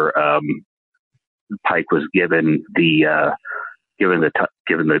whenever Pike was given the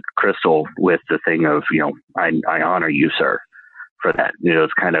crystal with the thing of, I honor you, sir, for that.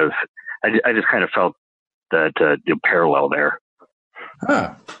 It's kind of, I just kind of felt that parallel there.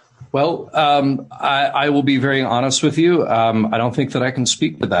 Huh. Well, I will be very honest with you. I don't think that I can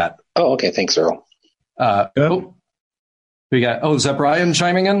speak to that. Oh, okay. Thanks, Earl. Is that Brian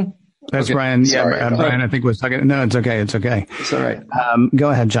chiming in? That's okay. Brian. Sorry, Brian, I think was talking. No, it's okay. It's okay. It's all right. Go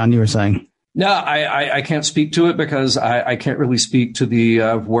ahead, John. You were saying. No, I can't speak to it because I can't really speak to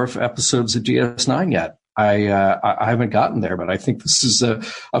the Worf episodes of DS9 yet. I haven't gotten there, but I think this is a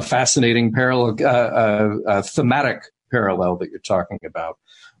fascinating parallel, thematic parallel that you're talking about.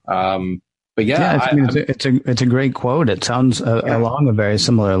 But it's a great quote. It sounds along a very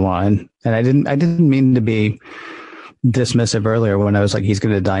similar line, and I didn't mean to be dismissive earlier when I was like, he's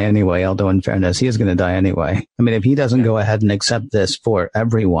going to die anyway. Although in fairness, he is going to die anyway. I mean, if he doesn't go ahead and accept this for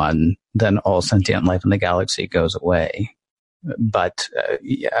everyone, then all sentient life in the galaxy goes away. But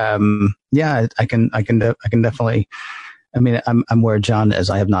I can definitely. I mean, I'm where John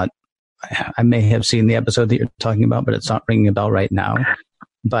is. I may have seen the episode that you're talking about, but it's not ringing a bell right now.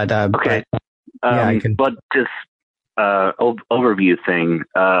 But okay. I can. But this overview thing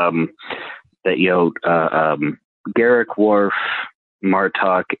that Garak, Worf,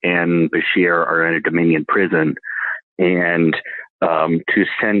 Martok, and Bashir are in a Dominion prison, and to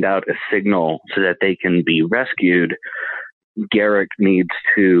send out a signal so that they can be rescued, Garak needs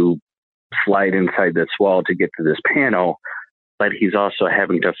to slide inside this wall to get to this panel, but he's also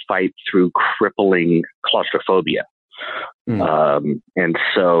having to fight through crippling claustrophobia. And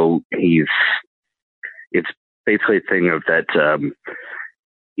so it's basically a thing of that,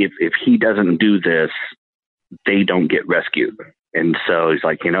 if he doesn't do this, they don't get rescued. And so he's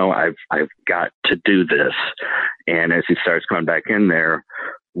like, I've got to do this. And as he starts going back in there,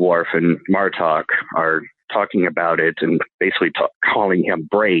 Worf and Martok are talking about it and basically calling him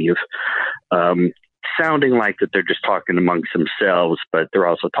brave, sounding like that they're just talking amongst themselves, but they're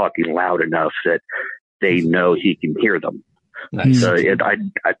also talking loud enough that they know he can hear them. Nice. So I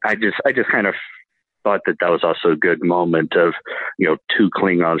just kind of thought that was also a good moment of, two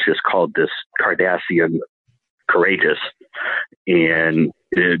Klingons just called this Cardassian courageous, and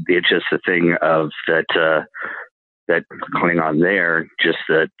it's just a thing of that Klingon there, just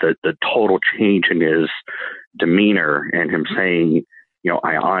the total change in his demeanor and him saying,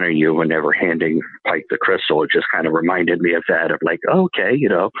 I honor you whenever handing Pike the crystal. It just kind of reminded me of that, of like, okay,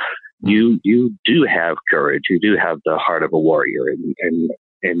 you do have courage, you do have the heart of a warrior,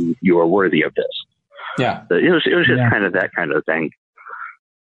 and you are worthy of this. Yeah, so it was just kind of that kind of thing.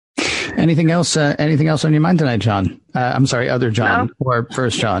 Anything else on your mind tonight, John? I'm sorry, other John, or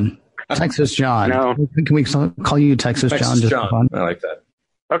first John? Texas John. No. Can we call you Texas John? Just John. I like that.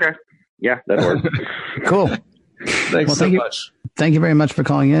 Okay. Yeah, that'll work. Cool. Thanks so much. Thank you very much for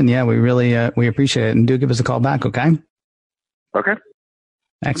calling in. Yeah, we really we appreciate it. And do give us a call back, okay? Okay.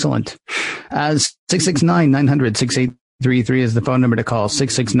 Excellent. 669-900-6833 is the phone number to call.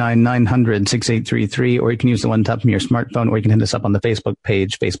 669-900-6833, or you can use the one tap from your smartphone, or you can hit us up on the Facebook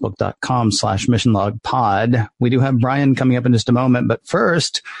page, facebook.com/missionlogpod. We do have Brian coming up in just a moment, but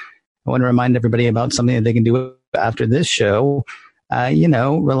first, I want to remind everybody about something that they can do after this show.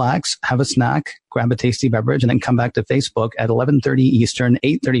 Relax, have a snack, grab a tasty beverage, and then come back to Facebook at 11:30 Eastern,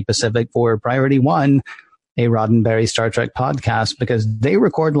 8:30 Pacific for Priority One, a Roddenberry Star Trek podcast, because they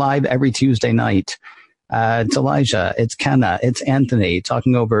record live every Tuesday night. It's Elijah, it's Kenna, it's Anthony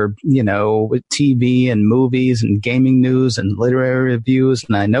talking over, TV and movies and gaming news and literary reviews.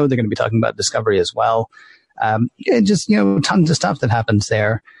 And I know they're going to be talking about Discovery as well. Tons of stuff that happens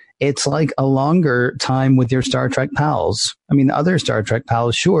there. It's like a longer time with your Star Trek pals. I mean, other Star Trek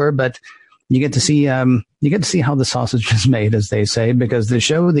pals, sure, but you get to see how the sausage is made, as they say, because the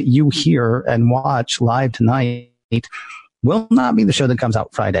show that you hear and watch live tonight will not be the show that comes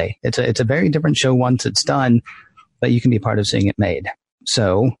out Friday. It's a very different show once it's done, but you can be part of seeing it made.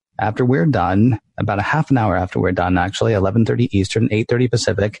 So after we're done, about a half an hour after we're done, actually, 11:30 Eastern, 8:30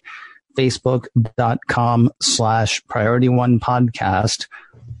 Pacific, Facebook.com/PriorityOnePodcast,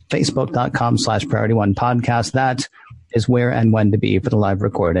 Facebook.com/PriorityOnePodcast. That is where and when to be for the live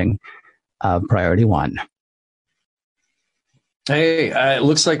recording of Priority One. Hey, it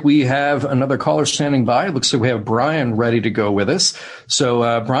looks like we have another caller standing by. It looks like we have Brian ready to go with us. So,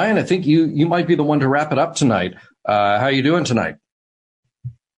 Brian, I think you might be the one to wrap it up tonight. How are you doing tonight?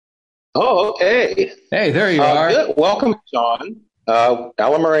 Oh, okay. Hey, there you are. Good. Welcome, John.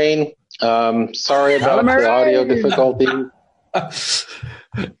 Alan Moraine. Sorry about the audio difficulty.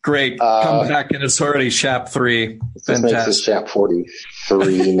 Great. Come back and it's already Shap 3. This makes it Shap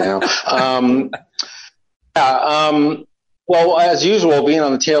 43 now. Well, as usual, being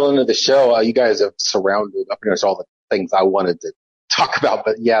on the tail end of the show, you guys have surrounded up against all the things I wanted to talk about.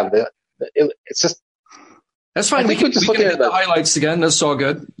 But yeah, it's just. That's fine. We can hit the highlights again. That's all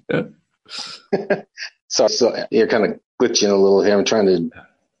good. Yeah. So you're kind of glitching a little here.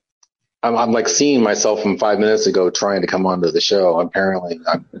 I'm like seeing myself from 5 minutes ago trying to come onto the show. Apparently,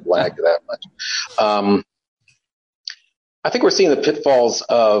 I've lagged that much. I think we're seeing the pitfalls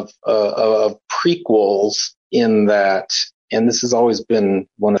of prequels in that, and this has always been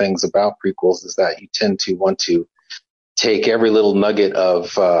one of the things about prequels, is that you tend to want to take every little nugget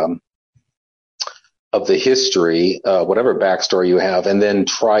of the history, whatever backstory you have, and then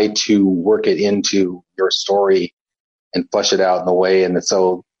try to work it into your story and flesh it out in a way. And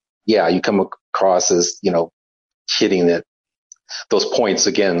so, yeah, you come across as, hitting those points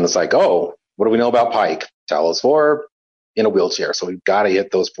again. It's like, oh, what do we know about Pike? Talos IV in a wheelchair. So we've got to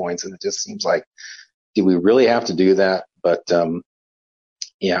hit those points. And it just seems like, do we really have to do that? But, I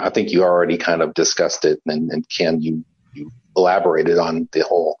think you already kind of discussed it. And Ken, you elaborated on the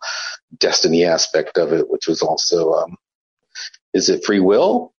whole destiny aspect of it, which was also, is it free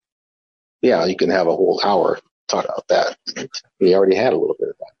will? Yeah, you can have a whole hour talk about that. We already had a little bit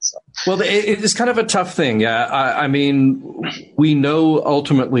of that. So. Well, it's kind of a tough thing. Yeah, I mean, we know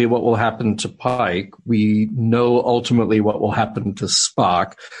ultimately what will happen to Pike. We know ultimately what will happen to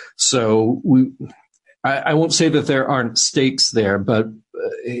Spock. So I won't say that there aren't stakes there, but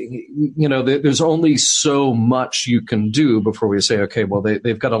there's only so much you can do before we say, okay, well,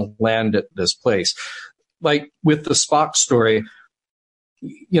 they've got to land at this place. Like with the Spock story,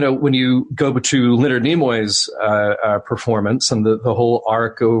 when you go to Leonard Nimoy's performance and the whole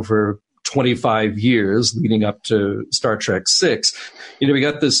arc over 25 years leading up to Star Trek VI, we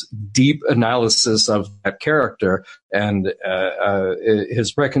got this deep analysis of that character and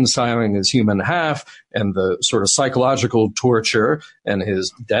his reconciling his human half and the sort of psychological torture and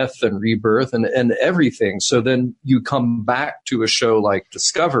his death and rebirth and everything. So then you come back to a show like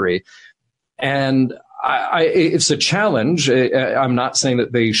Discovery, and it's a challenge. I'm not saying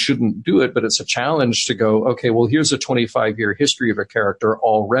that they shouldn't do it, but it's a challenge to go, okay, well, here's a 25-year history of a character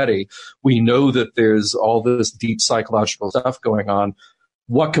already. We know that there's all this deep psychological stuff going on.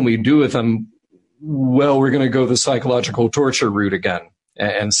 What can we do with them? Well, we're going to go the psychological torture route again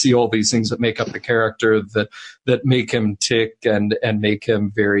and see all these things that make up the character that make him tick and make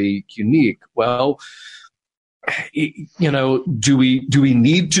him very unique. Well, do we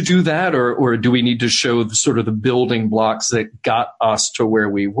need to do that, or do we need to show sort of the building blocks that got us to where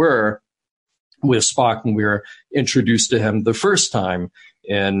we were with Spock when we were introduced to him the first time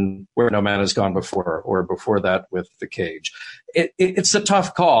in Where No Man Has Gone Before, or before that with The Cage? It's a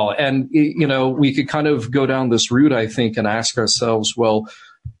tough call, and we could kind of go down this route, I think, and ask ourselves, well,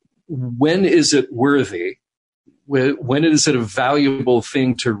 when is it worthy? When is it a valuable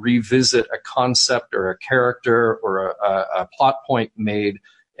thing to revisit a concept or a character or a plot point made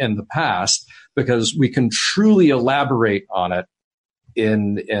in the past? Because we can truly elaborate on it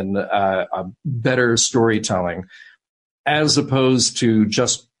in a better storytelling, as opposed to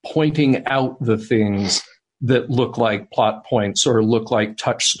just pointing out the things that look like plot points or look like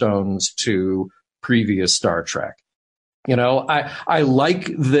touchstones to previous Star Trek. I like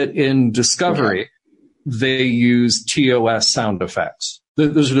that in Discovery, they use TOS sound effects.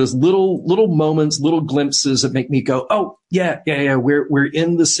 Those are those little moments, little glimpses that make me go, oh, yeah. We're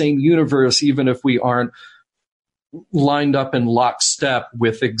in the same universe, even if we aren't lined up in lockstep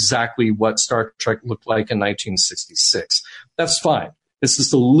with exactly what Star Trek looked like in 1966. That's fine. It's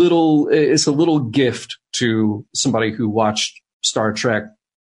just a little gift to somebody who watched Star Trek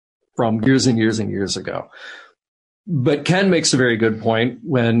from years and years and years ago. But Ken makes a very good point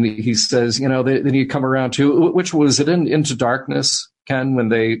when he says, then you come around to, which was it Into Darkness, Ken, when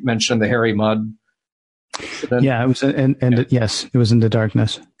they mentioned the Harry Mudd? Yeah, it was, yes, it was Into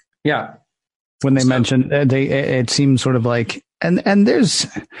Darkness. Yeah. When they mentioned, it seems sort of like, and there's,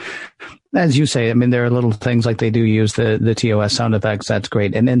 as you say, I mean, there are little things like they do use the TOS sound effects. That's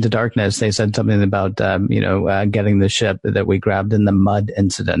great. And Into Darkness, they said something about, getting the ship that we grabbed in the mud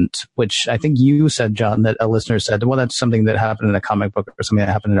incident, which I think you said, John, that a listener said, well, that's something that happened in a comic book or something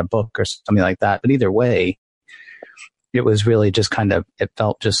that happened in a book or something like that. But either way, it was really just it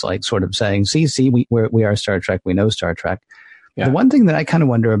felt just like sort of saying, see, we are Star Trek. We know Star Trek. Yeah. The one thing that I kind of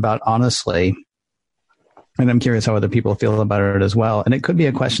wonder about, honestly, and I'm curious how other people feel about it as well, and it could be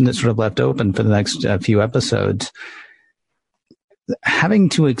a question that's sort of left open for the next few episodes, having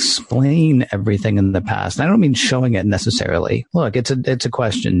to explain everything in the past. I don't mean showing it necessarily. Look, it's a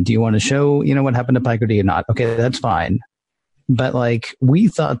question. Do you want to show, what happened to Pike, or do you not? Okay, that's fine. But we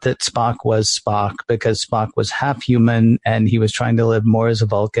thought that Spock was Spock because Spock was half human and he was trying to live more as a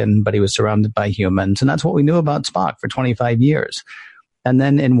Vulcan, but he was surrounded by humans. And that's what we knew about Spock for 25 years. And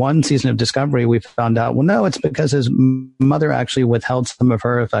then in one season of Discovery, we found out, well, no, it's because his mother actually withheld some of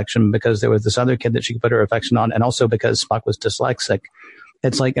her affection because there was this other kid that she could put her affection on, and also because Spock was dyslexic.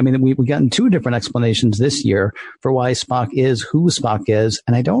 It's we've gotten two different explanations this year for why Spock is who Spock is,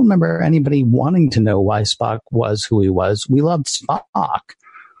 and I don't remember anybody wanting to know why Spock was who he was. We loved Spock.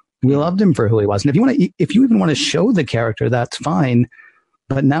 We loved him for who he was. And if you even want to show the character, that's fine.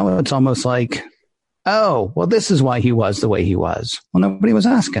 But now it's almost like, oh, well, this is why he was the way he was. Well, nobody was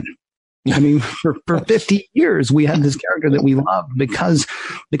asking. I mean, for 50 years, we had this character that we loved because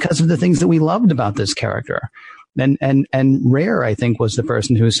of the things that we loved about this character. And Rare, I think, was the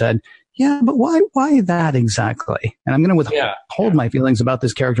person who said, yeah, but why that exactly? And I'm going to withhold my feelings about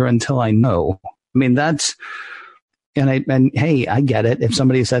this character until I know. I mean, and hey, I get it. If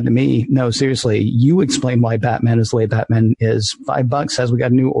somebody said to me, no, seriously, you explain why Batman is the way Batman is. $5 says we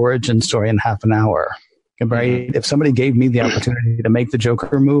got a new origin story in half an hour. Right? Mm-hmm. If somebody gave me the opportunity to make the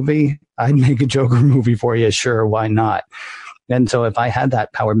Joker movie, I'd make a Joker movie for you. Sure. Why not? And so if I had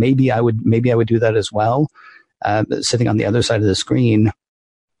that power, maybe I would do that as well. Sitting on the other side of the screen,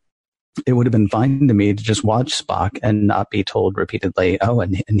 it would have been fine to me to just watch Spock and not be told repeatedly, oh,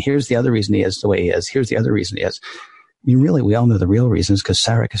 and here's the other reason he is the way he is. Here's the other reason he is. I mean, really, we all know the real reason is because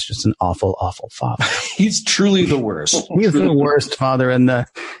Sarek is just an awful, awful father. He's truly the worst. He's the worst father in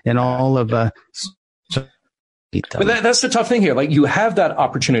all of But that's the tough thing here. You have that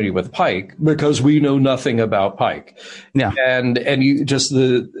opportunity with Pike because we know nothing about Pike. Yeah. And you just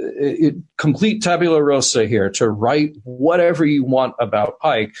complete tabula rasa here to write whatever you want about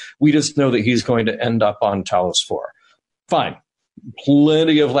Pike. We just know that he's going to end up on Talos 4. Fine.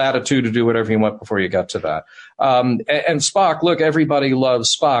 Plenty of latitude to do whatever you want before you get to that. And Spock, look, everybody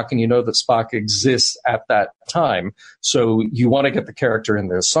loves Spock, and you know that Spock exists at that time. So you want to get the character in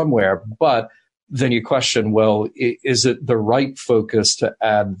there somewhere, but then you question, well, is it the right focus to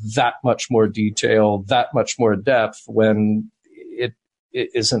add that much more detail, that much more depth when it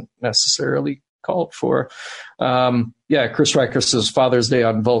isn't necessarily called for? Chris Riker says Father's Day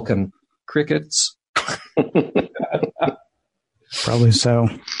on Vulcan. Crickets. Probably so.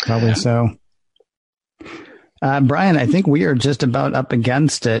 Brian, I think we are just about up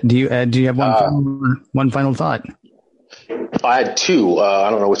against it. Do you have one final thought? I had two.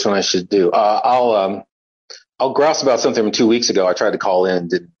 I don't know which one I should do. I'll grouse about something from 2 weeks ago. I tried to call in,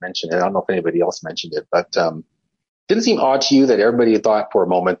 didn't mention it. I don't know if anybody else mentioned it, but didn't it seem odd to you that everybody thought for a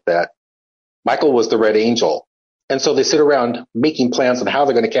moment that Michael was the Red Angel, and so they sit around making plans on how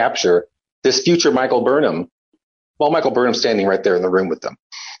they're going to capture this future Michael Burnham, while Michael Burnham's standing right there in the room with them.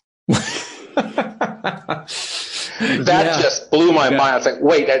 That just blew my mind. I was like,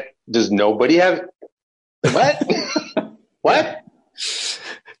 wait, does nobody have what? What?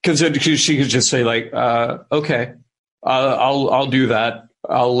 Because she could just say okay, I'll do that.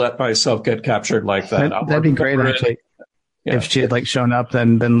 I'll let myself get captured like that. That'd be great, actually. Yeah. If she had shown up,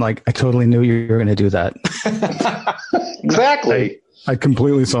 then been I totally knew you were going to do that. Exactly. I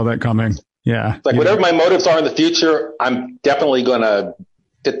completely saw that coming. Yeah. Whatever my motives are in the future, I'm definitely going to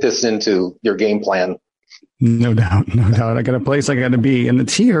fit this into your game plan. No doubt. I got a place I got to be, and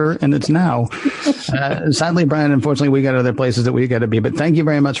it's here, and it's now. Sadly, Brian, unfortunately, we got other places that we got to be. But thank you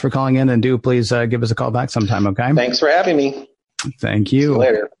very much for calling in, and do please give us a call back sometime, okay? Thanks for having me. Thank you. See you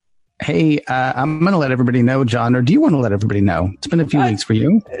later. Hey, I'm going to let everybody know, John, or do you want to let everybody know? It's been a few weeks for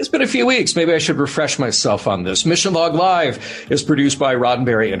you. It's been a few weeks. Maybe I should refresh myself on this. Mission Log Live is produced by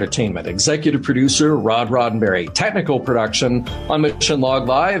Roddenberry Entertainment. Executive producer, Rod Roddenberry. Technical production on Mission Log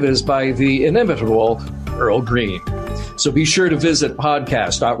Live is by the inimitable Earl Green. So be sure to visit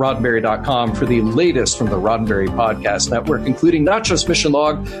podcast.roddenberry.com for the latest from the Roddenberry Podcast Network, including not just Mission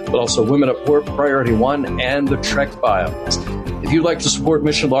Log, but also Women at Warp, Priority One, and the Trek Files. If you'd like to support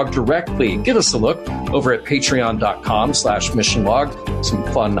Mission Log directly, give us a look over at patreon.com/Mission Log. Some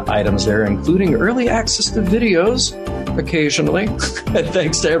fun items there, including early access to videos occasionally. And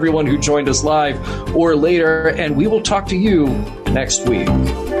thanks to everyone who joined us live or later, and we will talk to you next week.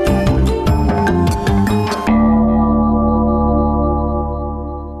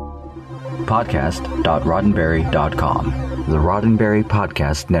 Podcast.roddenberry.com, the Roddenberry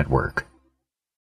Podcast Network.